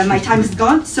 My time is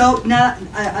gone. So now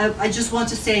I just want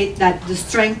to say that the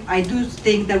strength, I do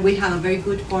think that we have a very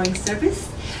good foreign service.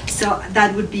 So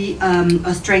that would be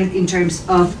a strength in terms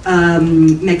of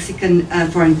Mexican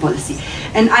foreign policy.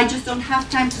 And I just don't have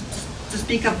time to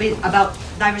speak a bit about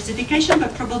diversification,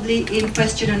 but probably in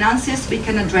question and answers we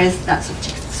can address that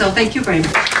subject. So thank you very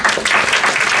much.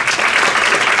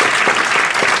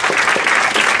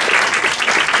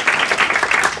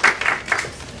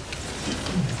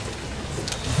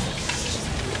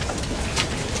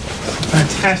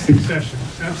 Fantastic session,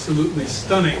 absolutely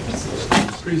stunning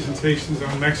presentations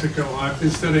on Mexico. I've been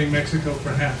studying Mexico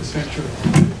for half a century,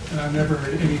 and I've never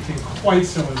heard anything quite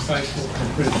so insightful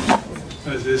and rich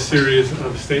as this series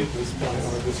of statements by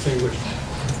our distinguished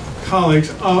colleagues.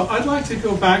 I'd like to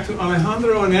go back to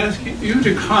Alejandro and ask you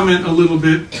to comment a little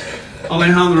bit,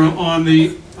 Alejandro, on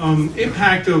the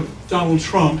impact of Donald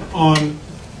Trump on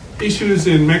issues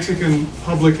in Mexican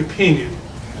public opinion.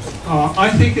 I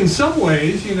think in some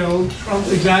ways, you know,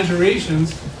 Trump's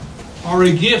exaggerations are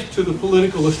a gift to the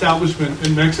political establishment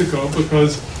in Mexico,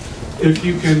 because if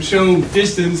you can show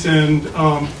distance and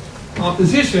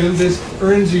opposition, this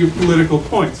earns you political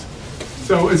points.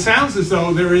 So it sounds as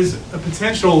though there is a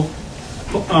potential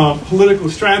political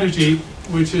strategy,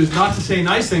 which is not to say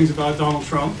nice things about Donald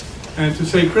Trump and to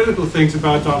say critical things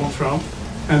about Donald Trump,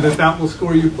 and that will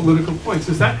score you political points.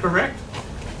 Is that correct?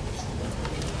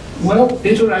 Well,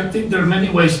 Peter, I think there are many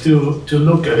ways to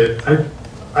look at it.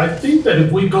 I think that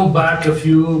if we go back a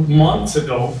few months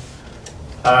ago,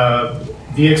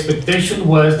 the expectation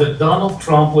was that Donald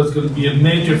Trump was going to be a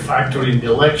major factor in the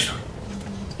election.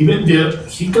 Even though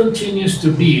he continues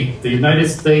to be the United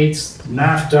States,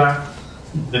 NAFTA,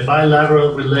 the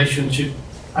bilateral relationship,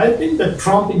 I think that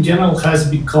Trump in general has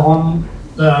become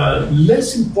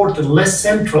less important, less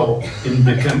central in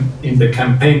the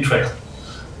campaign trail.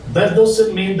 That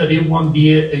doesn't mean that it won't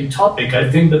be a topic. I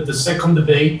think that the second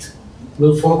debate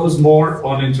will focus more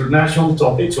on international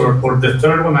topics, or the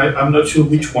third one, I'm not sure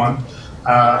which one.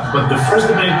 But the first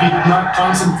debate did not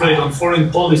concentrate on foreign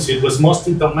policy. It was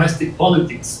mostly domestic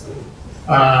politics.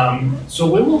 So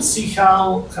we will see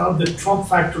how the Trump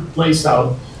factor plays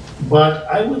out. But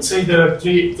I would say there are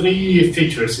three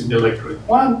features in the electorate.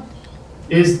 One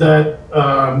is that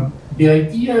the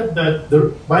idea that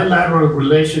the bilateral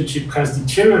relationship has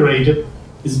deteriorated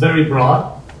is very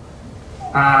broad,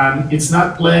 and it's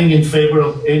not playing in favor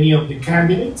of any of the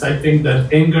candidates. I think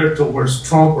that anger towards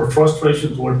Trump or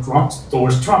frustration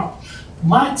towards Trump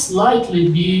might slightly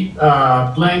be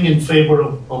playing in favor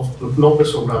of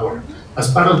López Obrador as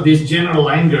part of this general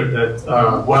anger that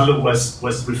Guadalupe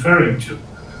was referring to.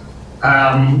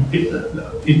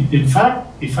 In fact,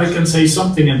 if I can say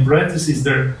something in parentheses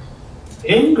there,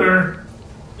 anger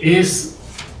is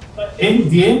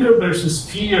the anger versus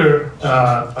fear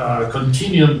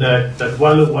continuum that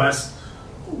Guadalupe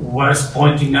was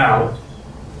pointing out.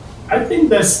 I think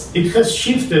that it has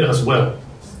shifted as well.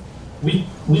 We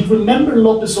remember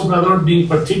López Obrador being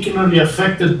particularly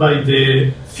affected by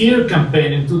the fear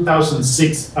campaign in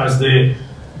 2006 as the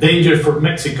danger for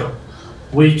Mexico,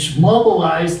 which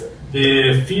mobilized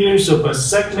the fears of a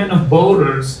segment of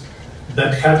voters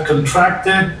that had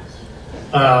contracted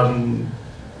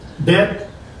debt,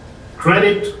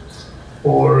 credit,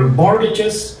 or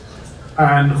mortgages,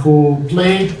 and who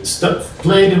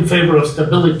played in favor of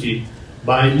stability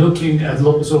by looking at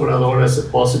López Obrador as a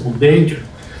possible danger.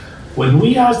 When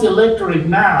we ask the electorate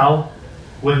now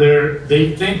whether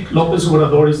they think López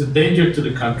Obrador is a danger to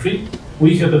the country,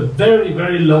 we have a very,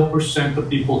 very low percent of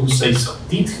people who say so.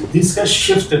 This has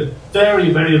shifted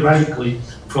very, very radically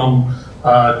from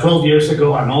 12 years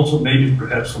ago, and also maybe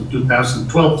perhaps from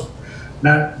 2012.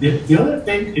 Now, the other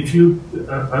thing, if you,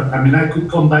 I mean, I could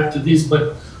come back to this,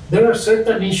 but there are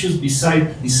certain issues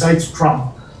besides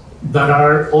Trump that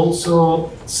are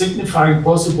also signifying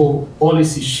possible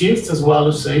policy shifts, as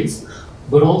well says,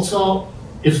 but also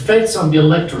effects on the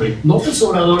electorate. López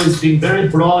Obrador is being very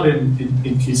broad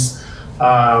in his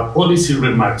policy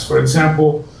remarks. For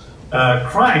example,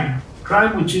 crime,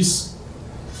 which is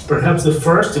perhaps the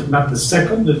first, if not the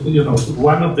second, you know,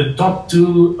 one of the top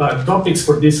two topics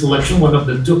for this election, one of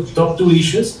the top two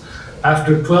issues,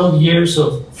 after 12 years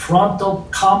of frontal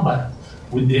combat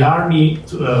with the army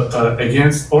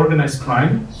against organized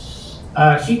crime.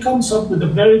 He comes up with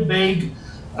a very vague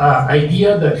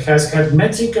idea that has had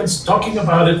Mexicans talking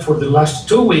about it for the last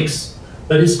 2 weeks,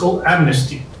 that is called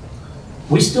amnesty.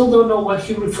 We still don't know what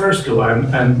he refers to,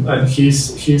 and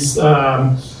his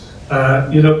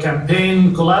you know,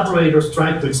 campaign collaborators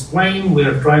trying to explain, we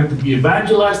are trying to be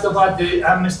evangelized about the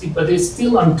amnesty, but it's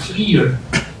still unclear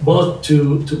both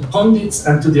to pundits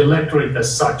and to the electorate as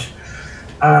such.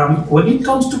 When it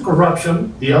comes to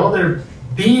corruption, the other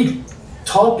big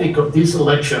topic of this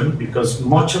election, because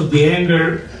much of the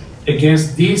anger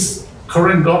against this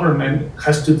current government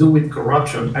has to do with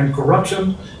corruption, and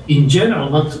corruption in general,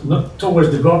 not towards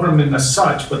the government as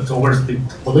such, but towards the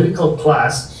political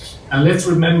class. And let's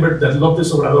remember that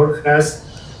López Obrador has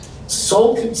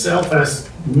sold himself as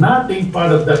not being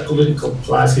part of that political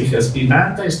class. He has been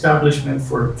anti-establishment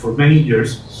for many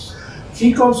years.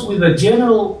 He comes with a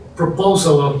general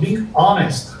proposal of being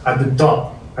honest at the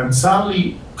top, and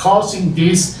suddenly causing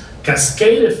this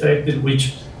cascade effect in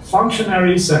which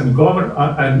functionaries and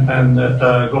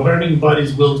governing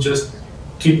bodies will just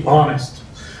keep honest.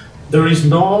 There is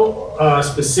no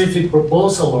specific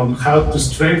proposal on how to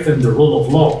strengthen the rule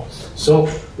of law. So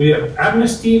we have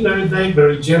amnesty, very vague,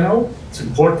 very general. It's an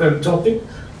important topic.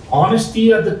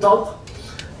 Honesty at the top.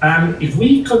 And if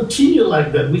we continue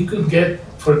like that, we could get,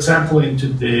 for example, into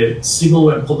the civil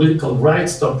and political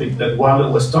rights topic that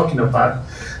Guadalupe was talking about.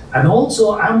 And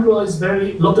also,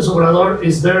 López Obrador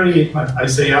is very, I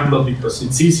say AMLO because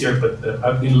it's easier, but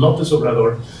I mean López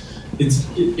Obrador,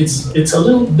 it's a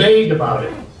little vague about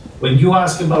it. When you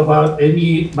ask him about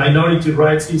any minority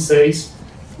rights, he says,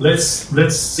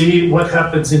 let's see what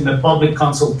happens in the public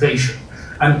consultation.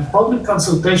 And public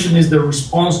consultation is the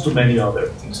response to many other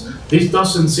things. This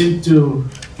doesn't seem to,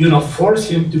 you know, force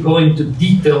him to go into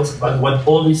details about what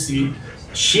policy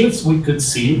shifts we could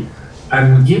see,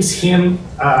 and gives him,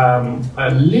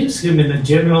 leaves him in a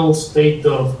general state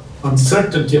of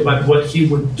uncertainty about what he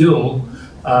would do,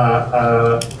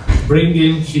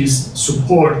 bringing his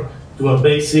support to a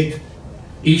basic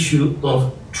issue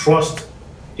of trust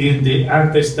in the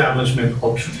anti-establishment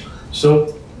option.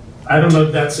 So I don't know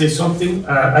if that says something.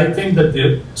 I think that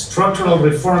the structural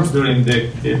reforms during the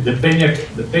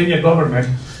Peña government,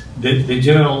 the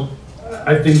general,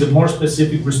 I think the more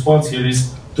specific response here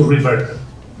is to revert them.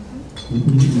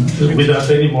 Without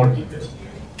any more detail.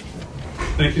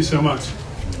 Thank you so much.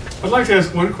 I'd like to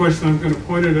ask one question. I'm going to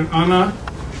point it at Ana,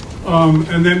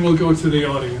 and then we'll go to the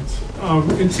audience.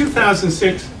 In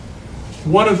 2006,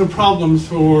 one of the problems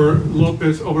for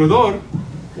López Obrador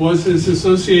was his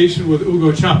association with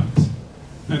Hugo Chávez.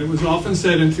 And it was often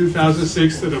said in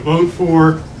 2006 that a vote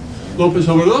for López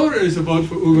Obrador is a vote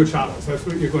for Hugo Chávez. That's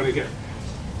what you're going to get.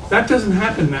 That doesn't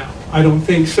happen now, I don't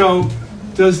think. So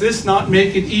does this not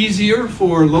make it easier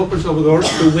for López Obrador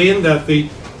to win, that the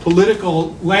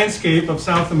political landscape of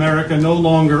South America no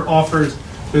longer offers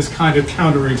this kind of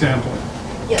counterexample?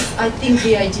 Yes, I think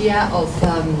the idea of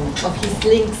his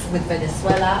links with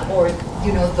Venezuela, or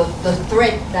you know, the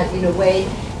threat that in a way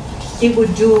he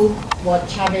would do what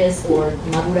Chavez or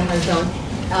Maduro has done,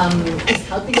 is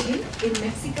helping him in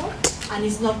Mexico, and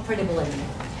it's not credible anymore.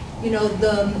 You know,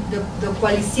 the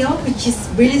coalition, which is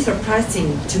really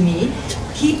surprising to me,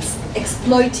 keeps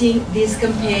exploiting this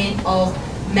campaign of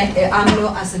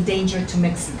AMLO as a danger to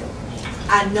Mexico,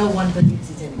 and no one believes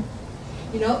it anymore.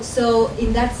 You know, so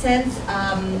in that sense,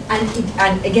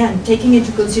 and again, taking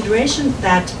into consideration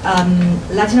that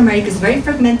Latin America is very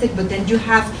fragmented, but then you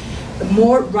have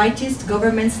more rightist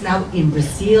governments now in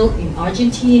Brazil, in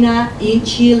Argentina, in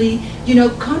Chile, you know,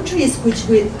 countries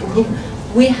whom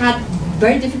we had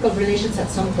very difficult relations at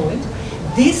some point.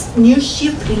 This new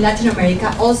shift in Latin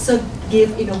America also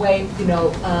give, in a way, you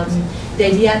know, the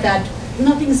idea that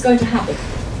nothing is going to happen.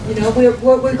 You know,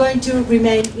 we're going to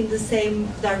remain in the same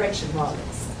direction, more or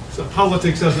less. So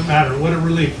politics doesn't matter. What a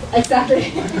relief.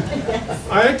 Exactly.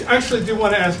 I actually do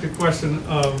want to ask a question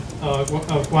of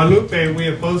Guadalupe. We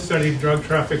have both studied drug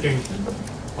trafficking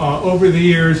over the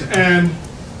years, and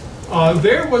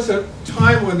there was a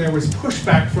time when there was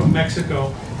pushback from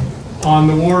Mexico on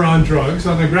the war on drugs,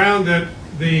 on the ground that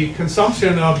the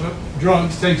consumption of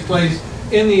drugs takes place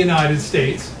in the United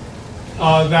States,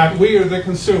 that we are the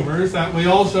consumers, that we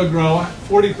also grow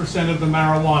 40% of the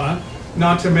marijuana,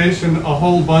 not to mention a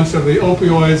whole bunch of the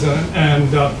opioids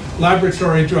and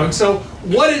laboratory drugs. So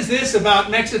what is this about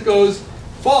Mexico's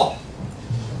fault?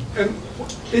 And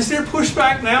is there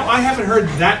pushback now? I haven't heard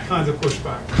that kind of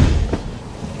pushback.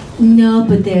 No,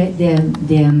 but the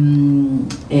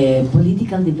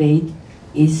political debate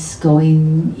is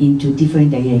going into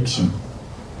different direction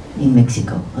in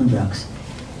Mexico on drugs.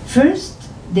 First,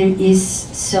 there is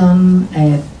some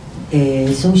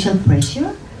social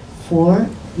pressure for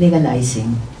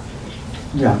legalizing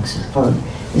drugs, for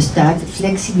start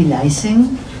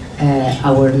flexibilizing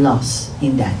our laws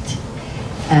in that.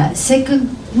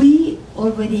 Second, we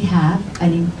already have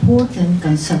an important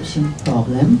consumption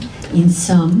problem in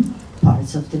some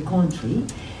parts of the country,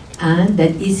 and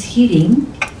that is hitting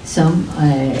some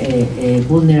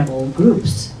vulnerable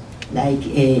groups, like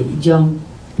young,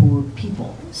 poor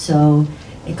people. So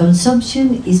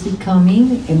consumption is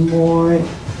becoming a more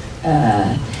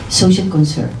social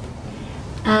concern.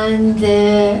 And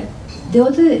the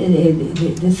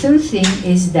third thing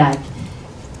is that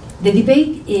the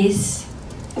debate is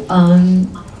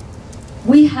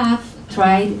we have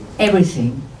tried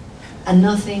everything and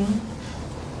nothing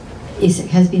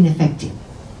has been effective.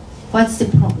 What's the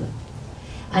problem?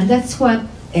 And that's what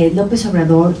López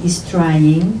Obrador is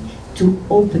trying to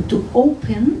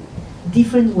open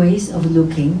different ways of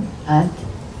looking at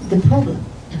the problem.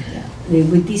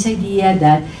 With this idea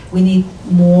that we need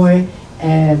more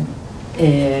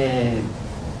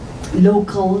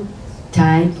local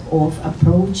type of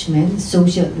approachment,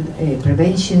 social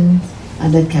prevention,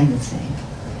 and that kind of thing.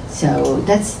 So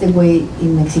that's the way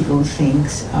in Mexico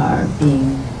things are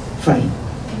being framed.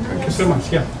 Thank you so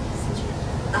much. Yeah.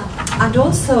 And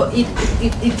also,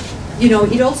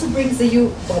 it also brings the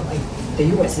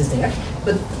U.S. is there,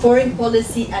 but foreign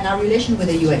policy and our relation with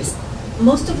the U.S.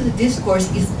 Most of the discourse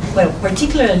is, well,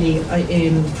 particularly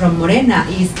from Morena,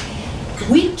 is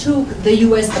we took the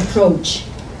U.S. approach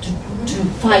to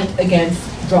fight against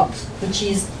drugs, which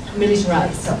is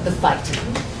militarize the fight,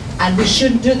 and we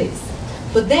shouldn't do this.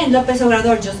 But then López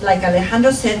Obrador, just like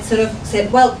Alejandro said, sort of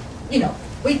said, well,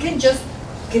 we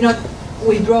cannot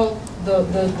withdraw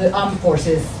the armed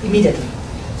forces immediately.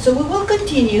 So we will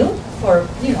continue for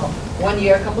 1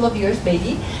 year, a couple of years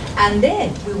maybe, and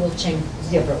then we will change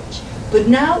the approach. But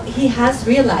now he has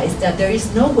realized that there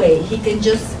is no way he can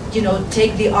just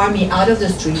take the army out of the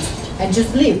streets and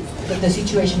just leave the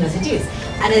situation as it is.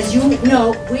 And as you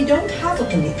know, we don't have a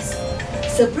police.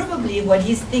 So probably what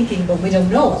he's thinking, but we don't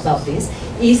know about this,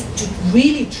 is to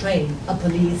really train a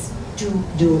police to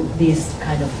do this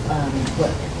kind of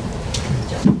work.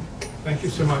 Thank you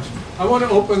so much. I want to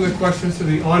open the questions to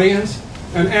the audience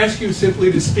and ask you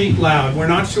simply to speak loud. We're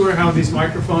not sure how these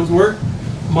microphones work.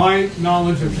 My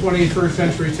knowledge of 21st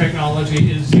century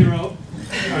technology is zero,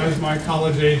 as my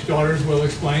college-age daughters will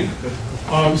explain.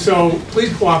 So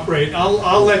please cooperate.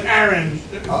 I'll let Aaron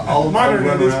I'll monitor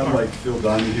run this around part. like Phil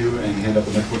Donahue and hand up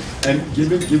the next one. And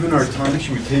given our time,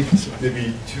 should we take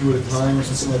maybe 2 at a time or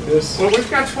something like this? Well, we've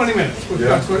got 20 minutes. We've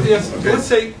got 20, yes. Okay. Let's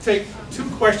say take 2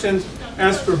 questions,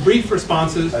 ask for brief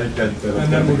responses, I think that's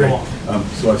and then we'll go on.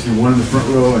 So I see one in the front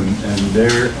row and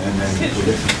there, and then we'll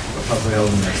get Rafael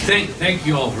in the next. Thank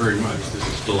you all very much. This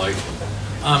is delightful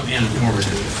and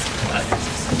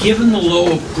informative. Given the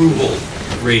low approval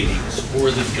ratings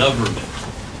for the government,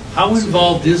 how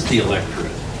involved is the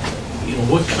electorate?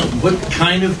 What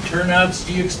kind of turnouts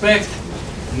do you expect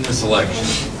in this election?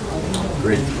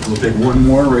 Great. We'll take one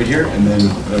more right here, and then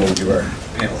we'll give our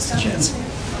panelists a chance.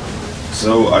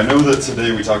 So I know that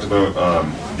today we talked about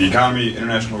the economy,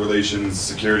 international relations,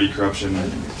 security, corruption,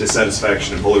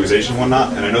 dissatisfaction, and polarization and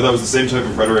whatnot, and I know that was the same type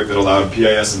of rhetoric that allowed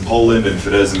PIS in Poland and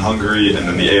Fidesz in Hungary, and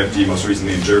then the AfD most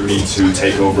recently in Germany to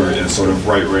take over in sort of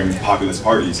right-wing populist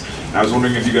parties. And I was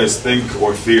wondering if you guys think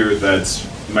or fear that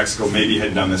Mexico may be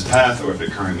heading down this path, or if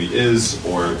it currently is,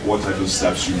 or what type of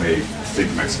steps you may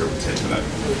think Mexico would take for that.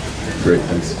 Great,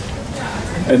 thanks.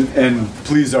 And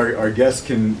please, our guests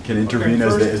can intervene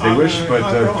as they wish, but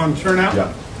on turnout.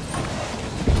 Yeah.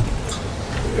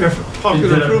 If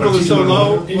popular approval is so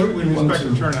low, what do we expect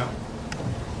in turnout?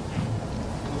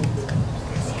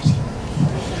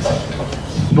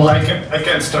 Well, I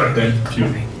can start then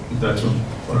if that's one.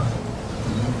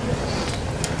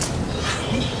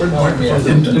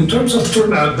 In terms of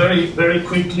turnout, very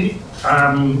quickly,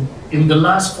 in the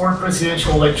last 4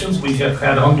 presidential elections, we have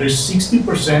had under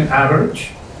 60%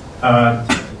 average.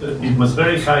 It was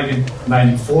very high in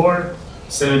 94,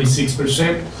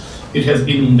 76%. It has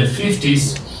been in the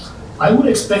 50s. I would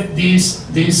expect this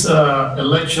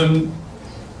election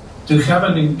to have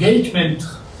an engagement,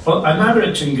 an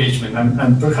average engagement,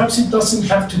 and perhaps it doesn't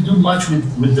have to do much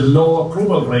with the low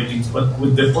approval ratings, but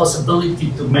with the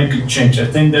possibility to make a change. I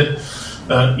think that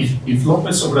if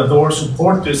López Obrador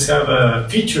supporters have a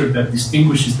feature that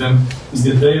distinguishes them, is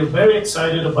that they are very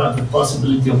excited about the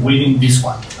possibility of winning this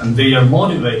one, and they are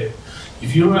motivated.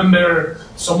 If you remember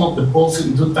some of the polls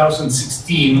in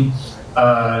 2016,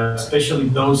 especially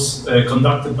those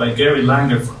conducted by Gary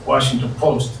Langer for Washington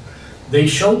Post, they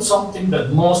showed something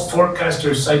that most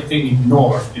forecasters, I think,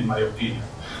 ignored, in my opinion.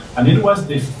 And it was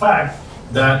the fact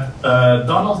that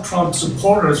Donald Trump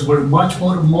supporters were much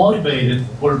more motivated,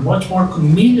 were much more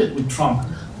committed with Trump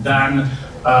than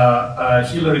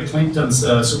Hillary Clinton's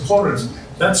supporters.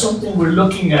 That's something we're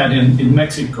looking at in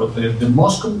Mexico. The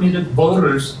most committed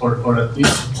voters, or at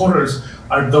least supporters,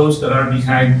 are those that are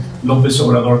behind López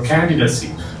Obrador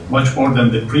candidacy, much more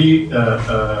than the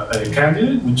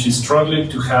pre-candidate, which is struggling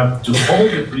to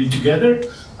hold the pre together.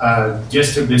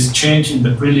 Yesterday's change in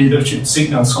the pre-leadership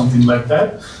signal, something like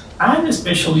that. And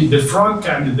especially the front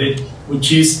candidate,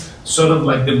 which is sort of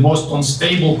like the most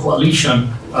unstable coalition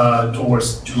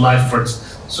towards July 1st.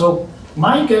 So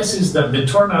my guess is that the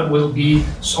turnout will be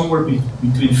somewhere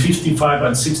between 55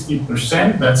 and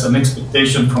 60%. That's an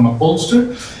expectation from a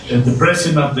pollster. The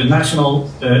president of the National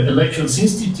Elections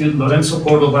Institute, Lorenzo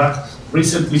Córdoba,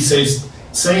 recently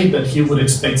said that he would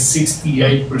expect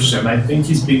 68%. I think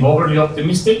he's being overly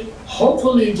optimistic.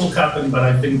 Hopefully it will happen, but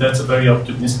I think that's a very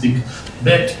optimistic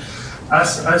bet.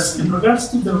 As in regards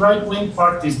to the right-wing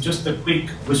parties, just a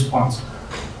quick response.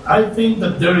 I think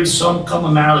that there is some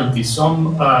commonality,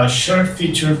 some shared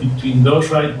feature between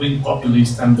those right-wing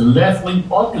populists and the left-wing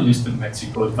populists in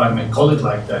Mexico, if I may call it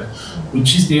like that,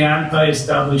 which is the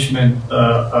anti-establishment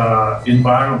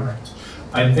environment.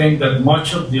 I think that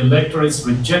much of the electorate's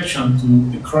rejection to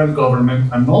the current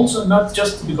government, and also not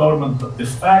just to the government, but the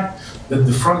fact that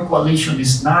the front coalition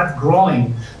is not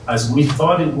growing as we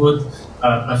thought it would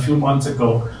a few months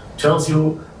ago, tells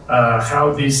you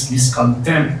how this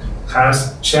discontent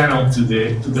has channeled to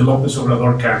the López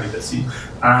Obrador candidacy.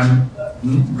 And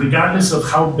regardless of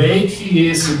how vague he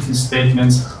is in his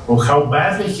statements or how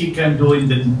badly he can do in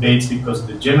the debates, because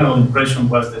the general impression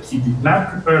was that he did not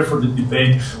prepare for the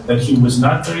debate, that he was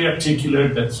not very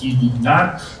articulate, that he did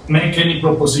not make any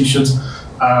propositions,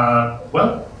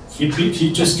 well,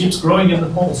 he just keeps growing in the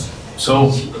polls.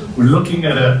 So we're looking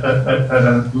at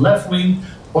a left-wing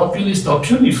populist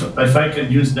option, if I can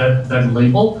use that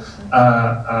label,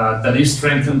 that is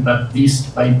strengthened by this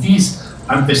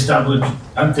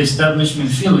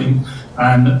anti-establishment feeling,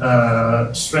 and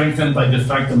strengthened by the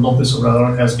fact that López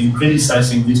Obrador has been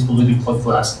criticizing this political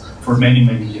class for many,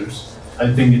 many years.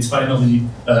 I think it's finally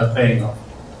paying off.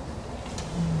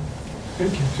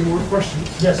 Thank you. 2 more questions?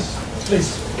 Yes,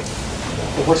 please.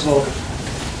 Well,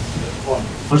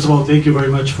 first of all, thank you very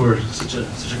much for such a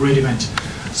great event.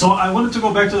 So I wanted to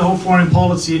go back to the whole foreign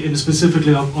policy and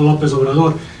specifically on López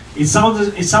Obrador. It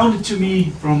sounded to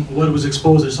me from what was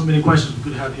exposed, there's so many questions we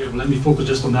could have here, but let me focus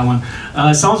just on that one.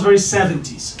 It sounds very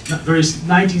 70s, very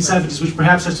 1970s, which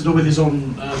perhaps has to do with his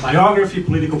own biography,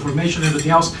 political formation,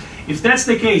 everything else. If that's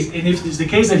the case, and if it's the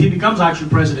case that he becomes actually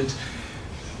president,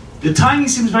 the timing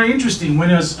seems very interesting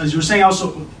when, as you were saying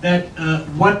also, that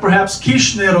what perhaps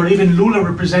Kirchner or even Lula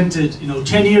represented,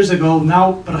 10 years ago,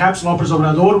 now perhaps López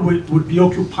Obrador would be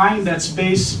occupying that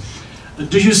space.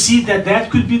 Do you see that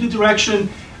could be the direction,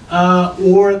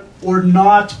 or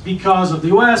not because of the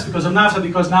US, because of NAFTA,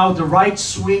 because now the right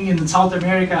swing in South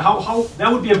America? How that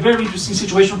would be a very interesting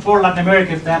situation for Latin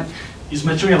America if that is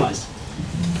materialized.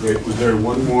 Great. Was there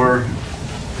one more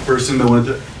person that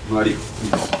wanted to? Mario,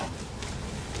 please.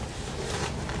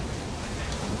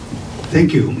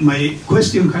 Thank you. My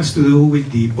question has to do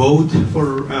with the vote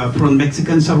from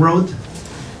Mexicans abroad.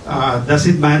 Does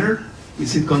it matter?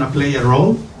 Is it going to play a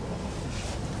role?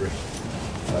 Great.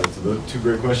 So those 2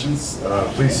 great questions.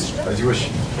 Please, as you wish.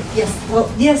 Yes, well,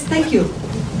 yes, thank you.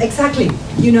 Exactly.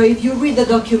 If you read the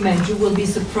document, you will be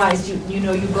surprised. You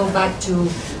go back to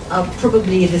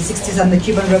probably the 60s and the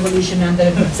Cuban Revolution and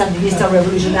the Sandinista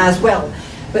Revolution as well.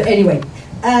 But anyway,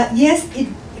 yes,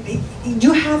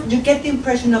 you get the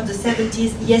impression of the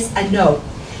 70s, yes and no.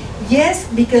 Yes,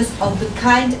 because of the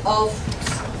kind of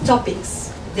topics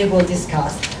they will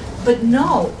discuss, but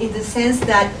no, in the sense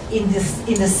that in the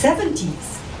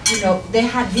 70s, they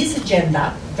had this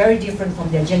agenda, very different from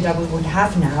the agenda we would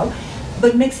have now,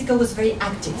 but Mexico was very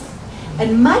active. And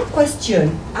my question,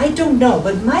 I don't know,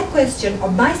 but my question, or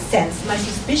my sense, my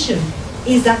suspicion,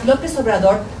 is that López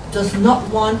Obrador does not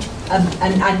want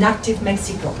an active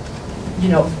Mexico. You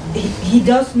know, he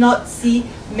does not see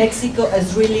Mexico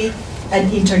as really an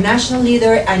international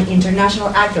leader, an international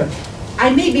actor. I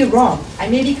may be wrong, I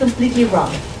may be completely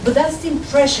wrong, but that's the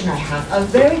impression I have. A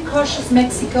very cautious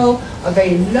Mexico, a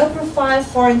very low-profile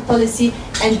foreign policy,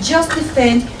 and just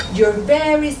defend your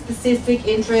very specific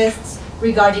interests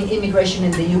regarding immigration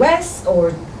in the US,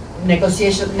 or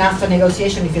negotiation, NAFTA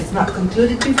negotiation if it's not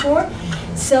concluded before.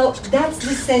 So that's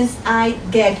the sense I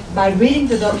get by reading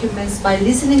the documents, by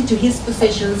listening to his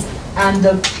positions, and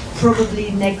the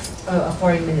probably next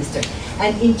foreign minister.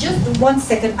 And in just 1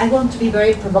 second, I want to be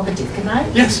very provocative. Can I?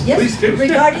 Yes, please do.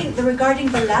 Regarding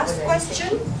the last question,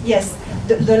 yes,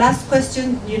 the last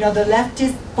question, you know, the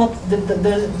leftist,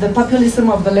 the populism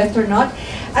of the left or not.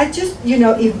 I just, you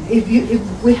know, if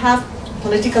we have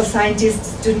political scientists,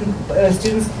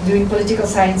 students doing political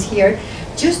science here,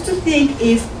 just to think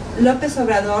if López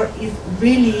Obrador is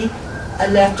really a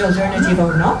left alternative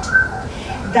or not.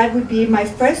 That would be my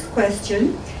first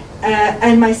question.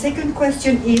 And my second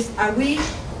question is, are we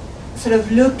sort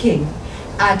of looking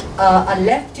at a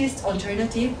leftist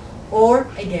alternative, or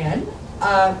again,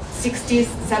 60s,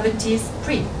 70s,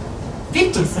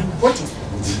 50s, 40s?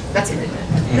 That's it.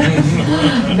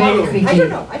 Very quickly. I don't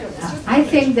know. I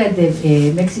think that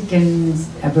the Mexicans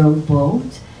abroad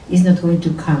vote is not going to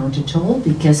count at all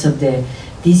because of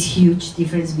this huge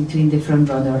difference between the front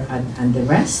runner and the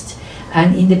rest.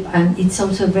 And it's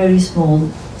also a very small,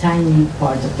 tiny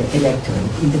part of the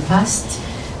electorate. In the past,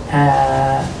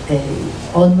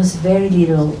 almost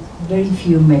very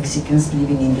few Mexicans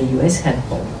living in the US had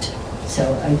voted. So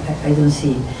I don't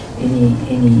see any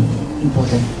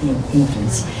important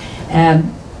influence.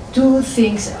 Two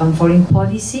things on foreign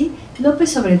policy.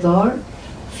 López Obrador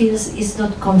feels is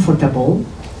not comfortable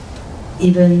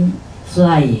even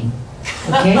flying,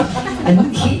 okay?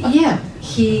 And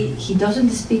he doesn't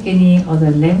speak any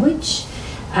other language,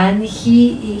 and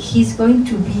he's going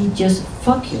to be just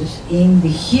focused in the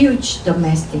huge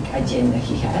domestic agenda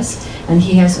he has, and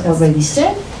he has already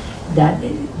said that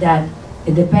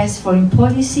the best foreign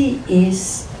policy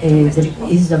is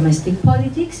domestic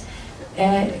politics,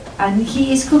 and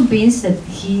he is convinced that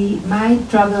he might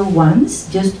travel once,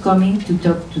 just coming to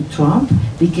talk to Trump,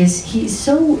 because he is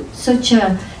such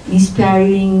a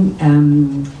inspiring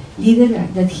leader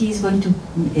that he is going to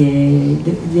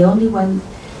the only one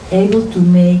able to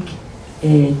make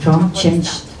Trump change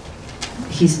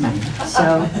his mind.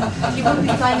 So he will be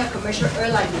flying a commercial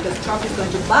airline because Trump is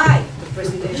going to buy the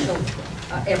presidential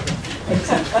airplane.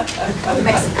 The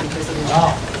Mexican presidential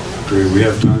airplane. Great, we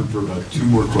have time for about 2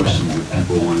 more questions if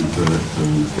people wanted to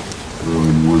throw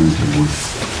in 1 or 2 more.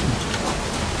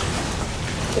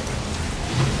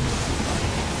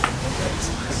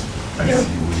 I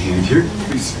see one hand here,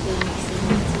 please.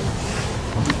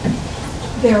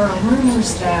 There are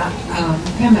rumors that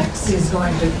Pemex is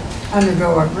going to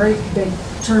undergo a great big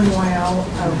turmoil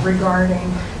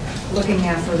regarding looking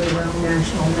after their own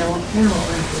national mineral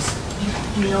interests.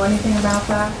 Do you know anything about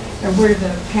that? And where do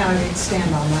the candidates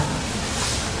stand on that?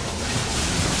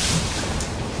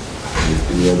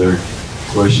 Any other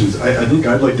questions? I think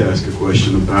I'd like to ask a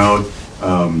question about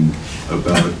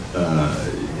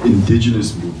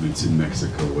indigenous movements in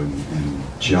Mexico and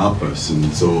Chiapas,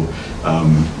 and so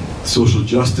social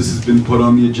justice has been put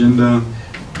on the agenda.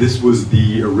 This was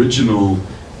the original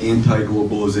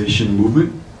anti-globalization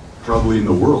movement, probably in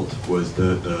the world, was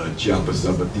the Chiapas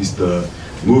Zapatista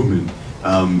movement.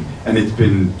 And it's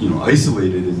been,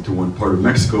 isolated into one part of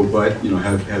Mexico, but,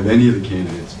 have any of the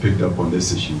candidates picked up on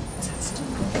this issue?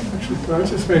 Actually, could I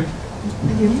just make,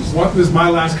 this is my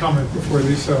last comment before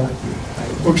these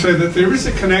folks say that there is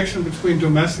a connection between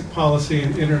domestic policy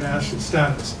and international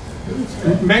status.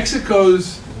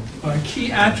 Mexico's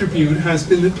key attribute has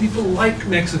been that people like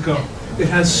Mexico. It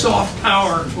has soft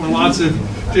power for lots of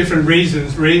different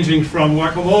reasons, ranging from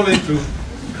guacamole to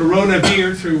Corona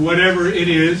beer to whatever it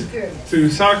is, to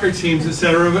soccer teams,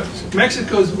 etc. But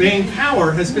Mexico's main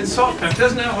power has been soft power. It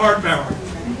doesn't have hard power.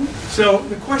 So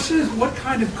the question is, what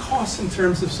kind of costs in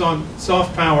terms of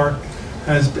soft power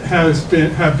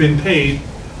have been paid,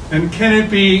 and can it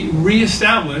be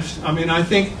reestablished? I mean, I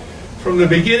think from the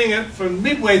beginning, from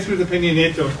midway through the Peña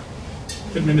Nieto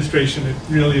administration, it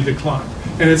really declined.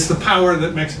 And it's the power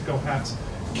that Mexico has.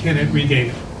 Can it regain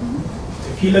it?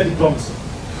 Tequila diplomacy.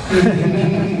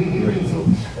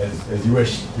 As you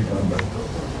wish, you can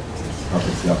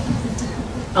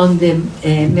on the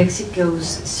Mexico's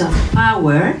soft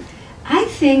power, I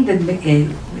think that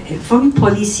foreign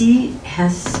policy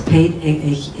has paid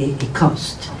a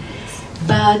cost,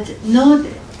 but not.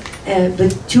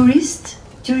 But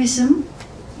tourism,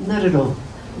 not at all.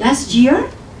 Last year,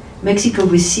 Mexico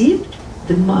received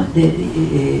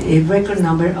a record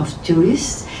number of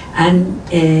tourists, and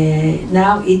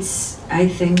now it's, I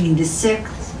think, in the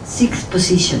sixth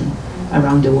position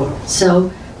around the world.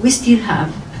 So we still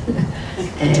have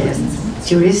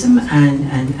tourism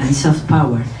and soft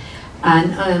power.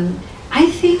 And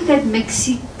I think that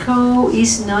Mexico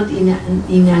is not in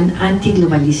an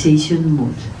anti-globalization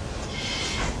mood.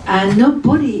 And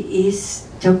nobody is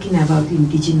talking about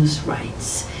indigenous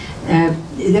rights.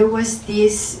 There was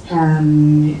this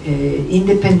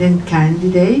independent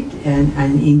candidate,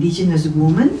 an indigenous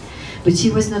woman, but she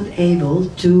was not able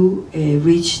to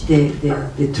reach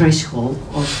the threshold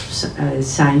of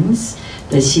signs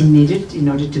that she needed in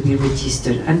order to be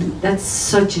registered. And that's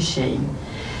such a shame.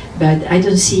 But I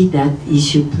don't see that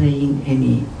issue playing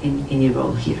any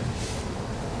role here.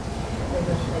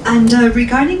 And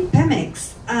regarding Pemex,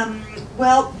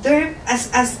 well, there,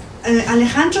 as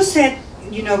Alejandro said,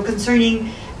 you know, concerning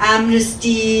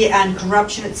amnesty and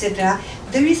corruption, etc.,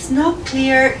 there is no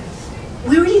clear,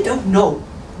 we really don't know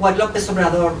what López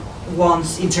Obrador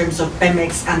wants in terms of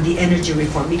Pemex and the energy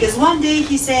reform. Because one day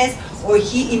he says, or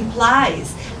he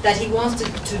implies, that he wants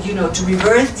to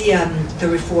reverse the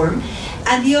reform,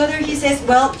 and the other he says,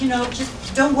 well, you know, just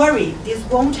don't worry, this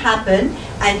won't happen,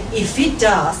 and if it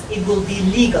does, it will be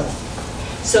legal.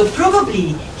 So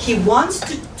probably he wants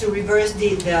to reverse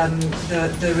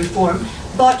the reform,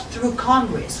 but through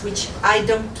Congress, which I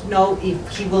don't know if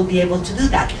he will be able to do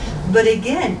that. But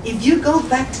again, if you go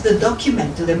back to the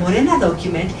document, to the Morena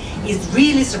document, it's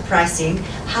really surprising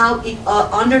how it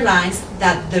underlines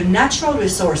that the natural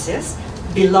resources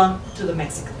belong to the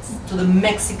Mexicans, to the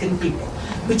Mexican people.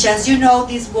 Which, as you know,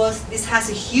 this has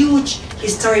a huge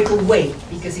historical weight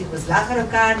because it was Lázaro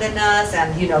Cárdenas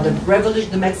and, you know, the revolution,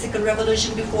 the Mexican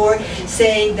Revolution before,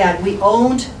 saying that we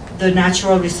owned the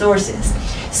natural resources.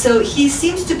 So he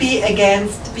seems to be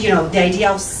against, you know, the idea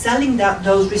of selling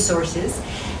those resources,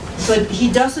 but he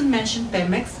doesn't mention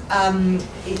Pemex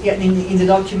in the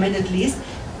document at least.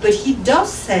 But he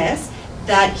does says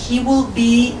that he will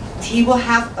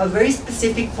have a very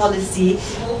specific policy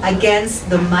against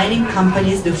the mining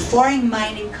companies, the foreign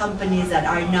mining companies that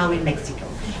are now in Mexico.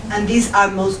 And these are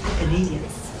mostly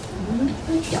Canadians.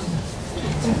 Yeah.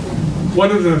 One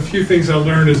of the few things I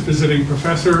learned as visiting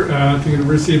professor at the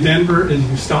University of Denver is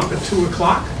you stop at 2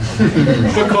 o'clock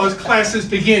because classes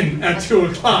begin at 2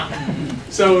 o'clock.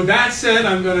 So that said,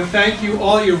 I'm going to thank you,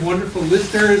 all your wonderful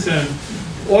listeners and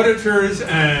auditors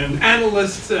and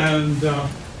analysts and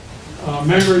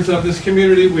members of this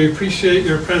community. We appreciate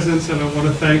your presence, and I want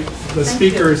to thank the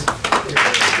speakers